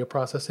kind of audio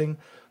processing.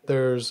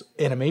 There's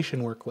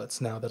animation worklets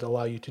now that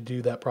allow you to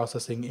do that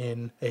processing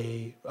in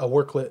a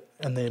worklet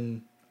and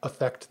then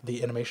affect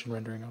the animation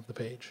rendering of the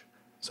page.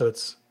 So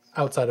it's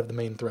outside of the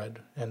main thread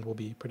and will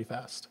be pretty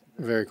fast.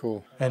 Very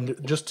cool. And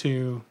just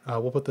to,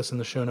 we'll put this in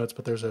the show notes,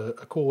 but there's a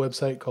cool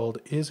website called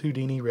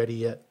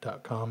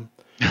ishoudinireadyyet.com.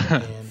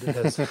 And it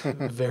has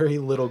very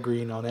little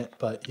green on it,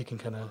 but you can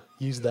kind of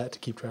use that to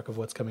keep track of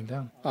what's coming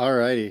down. All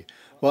righty.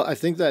 Well, I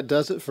think that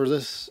does it for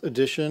this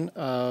edition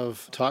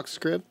of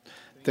TalkScript.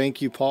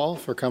 Thank you, Paul,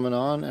 for coming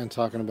on and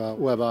talking about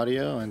web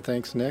audio. And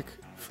thanks, Nick,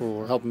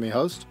 for helping me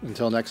host.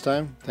 Until next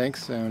time,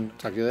 thanks, and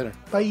talk to you later.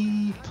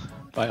 Bye.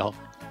 Bye all.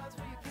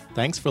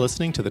 Thanks for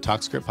listening to the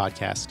TalkScript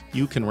podcast.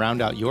 You can round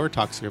out your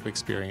TalkScript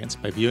experience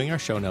by viewing our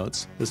show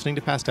notes, listening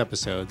to past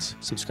episodes,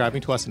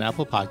 subscribing to us on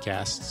Apple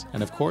Podcasts,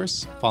 and of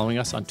course, following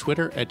us on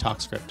Twitter at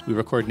TalkScript. We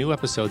record new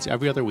episodes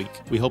every other week.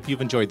 We hope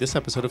you've enjoyed this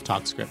episode of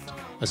TalkScript,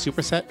 a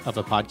superset of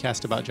a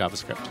podcast about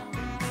JavaScript.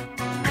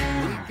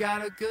 We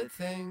got a good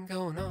thing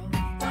going on.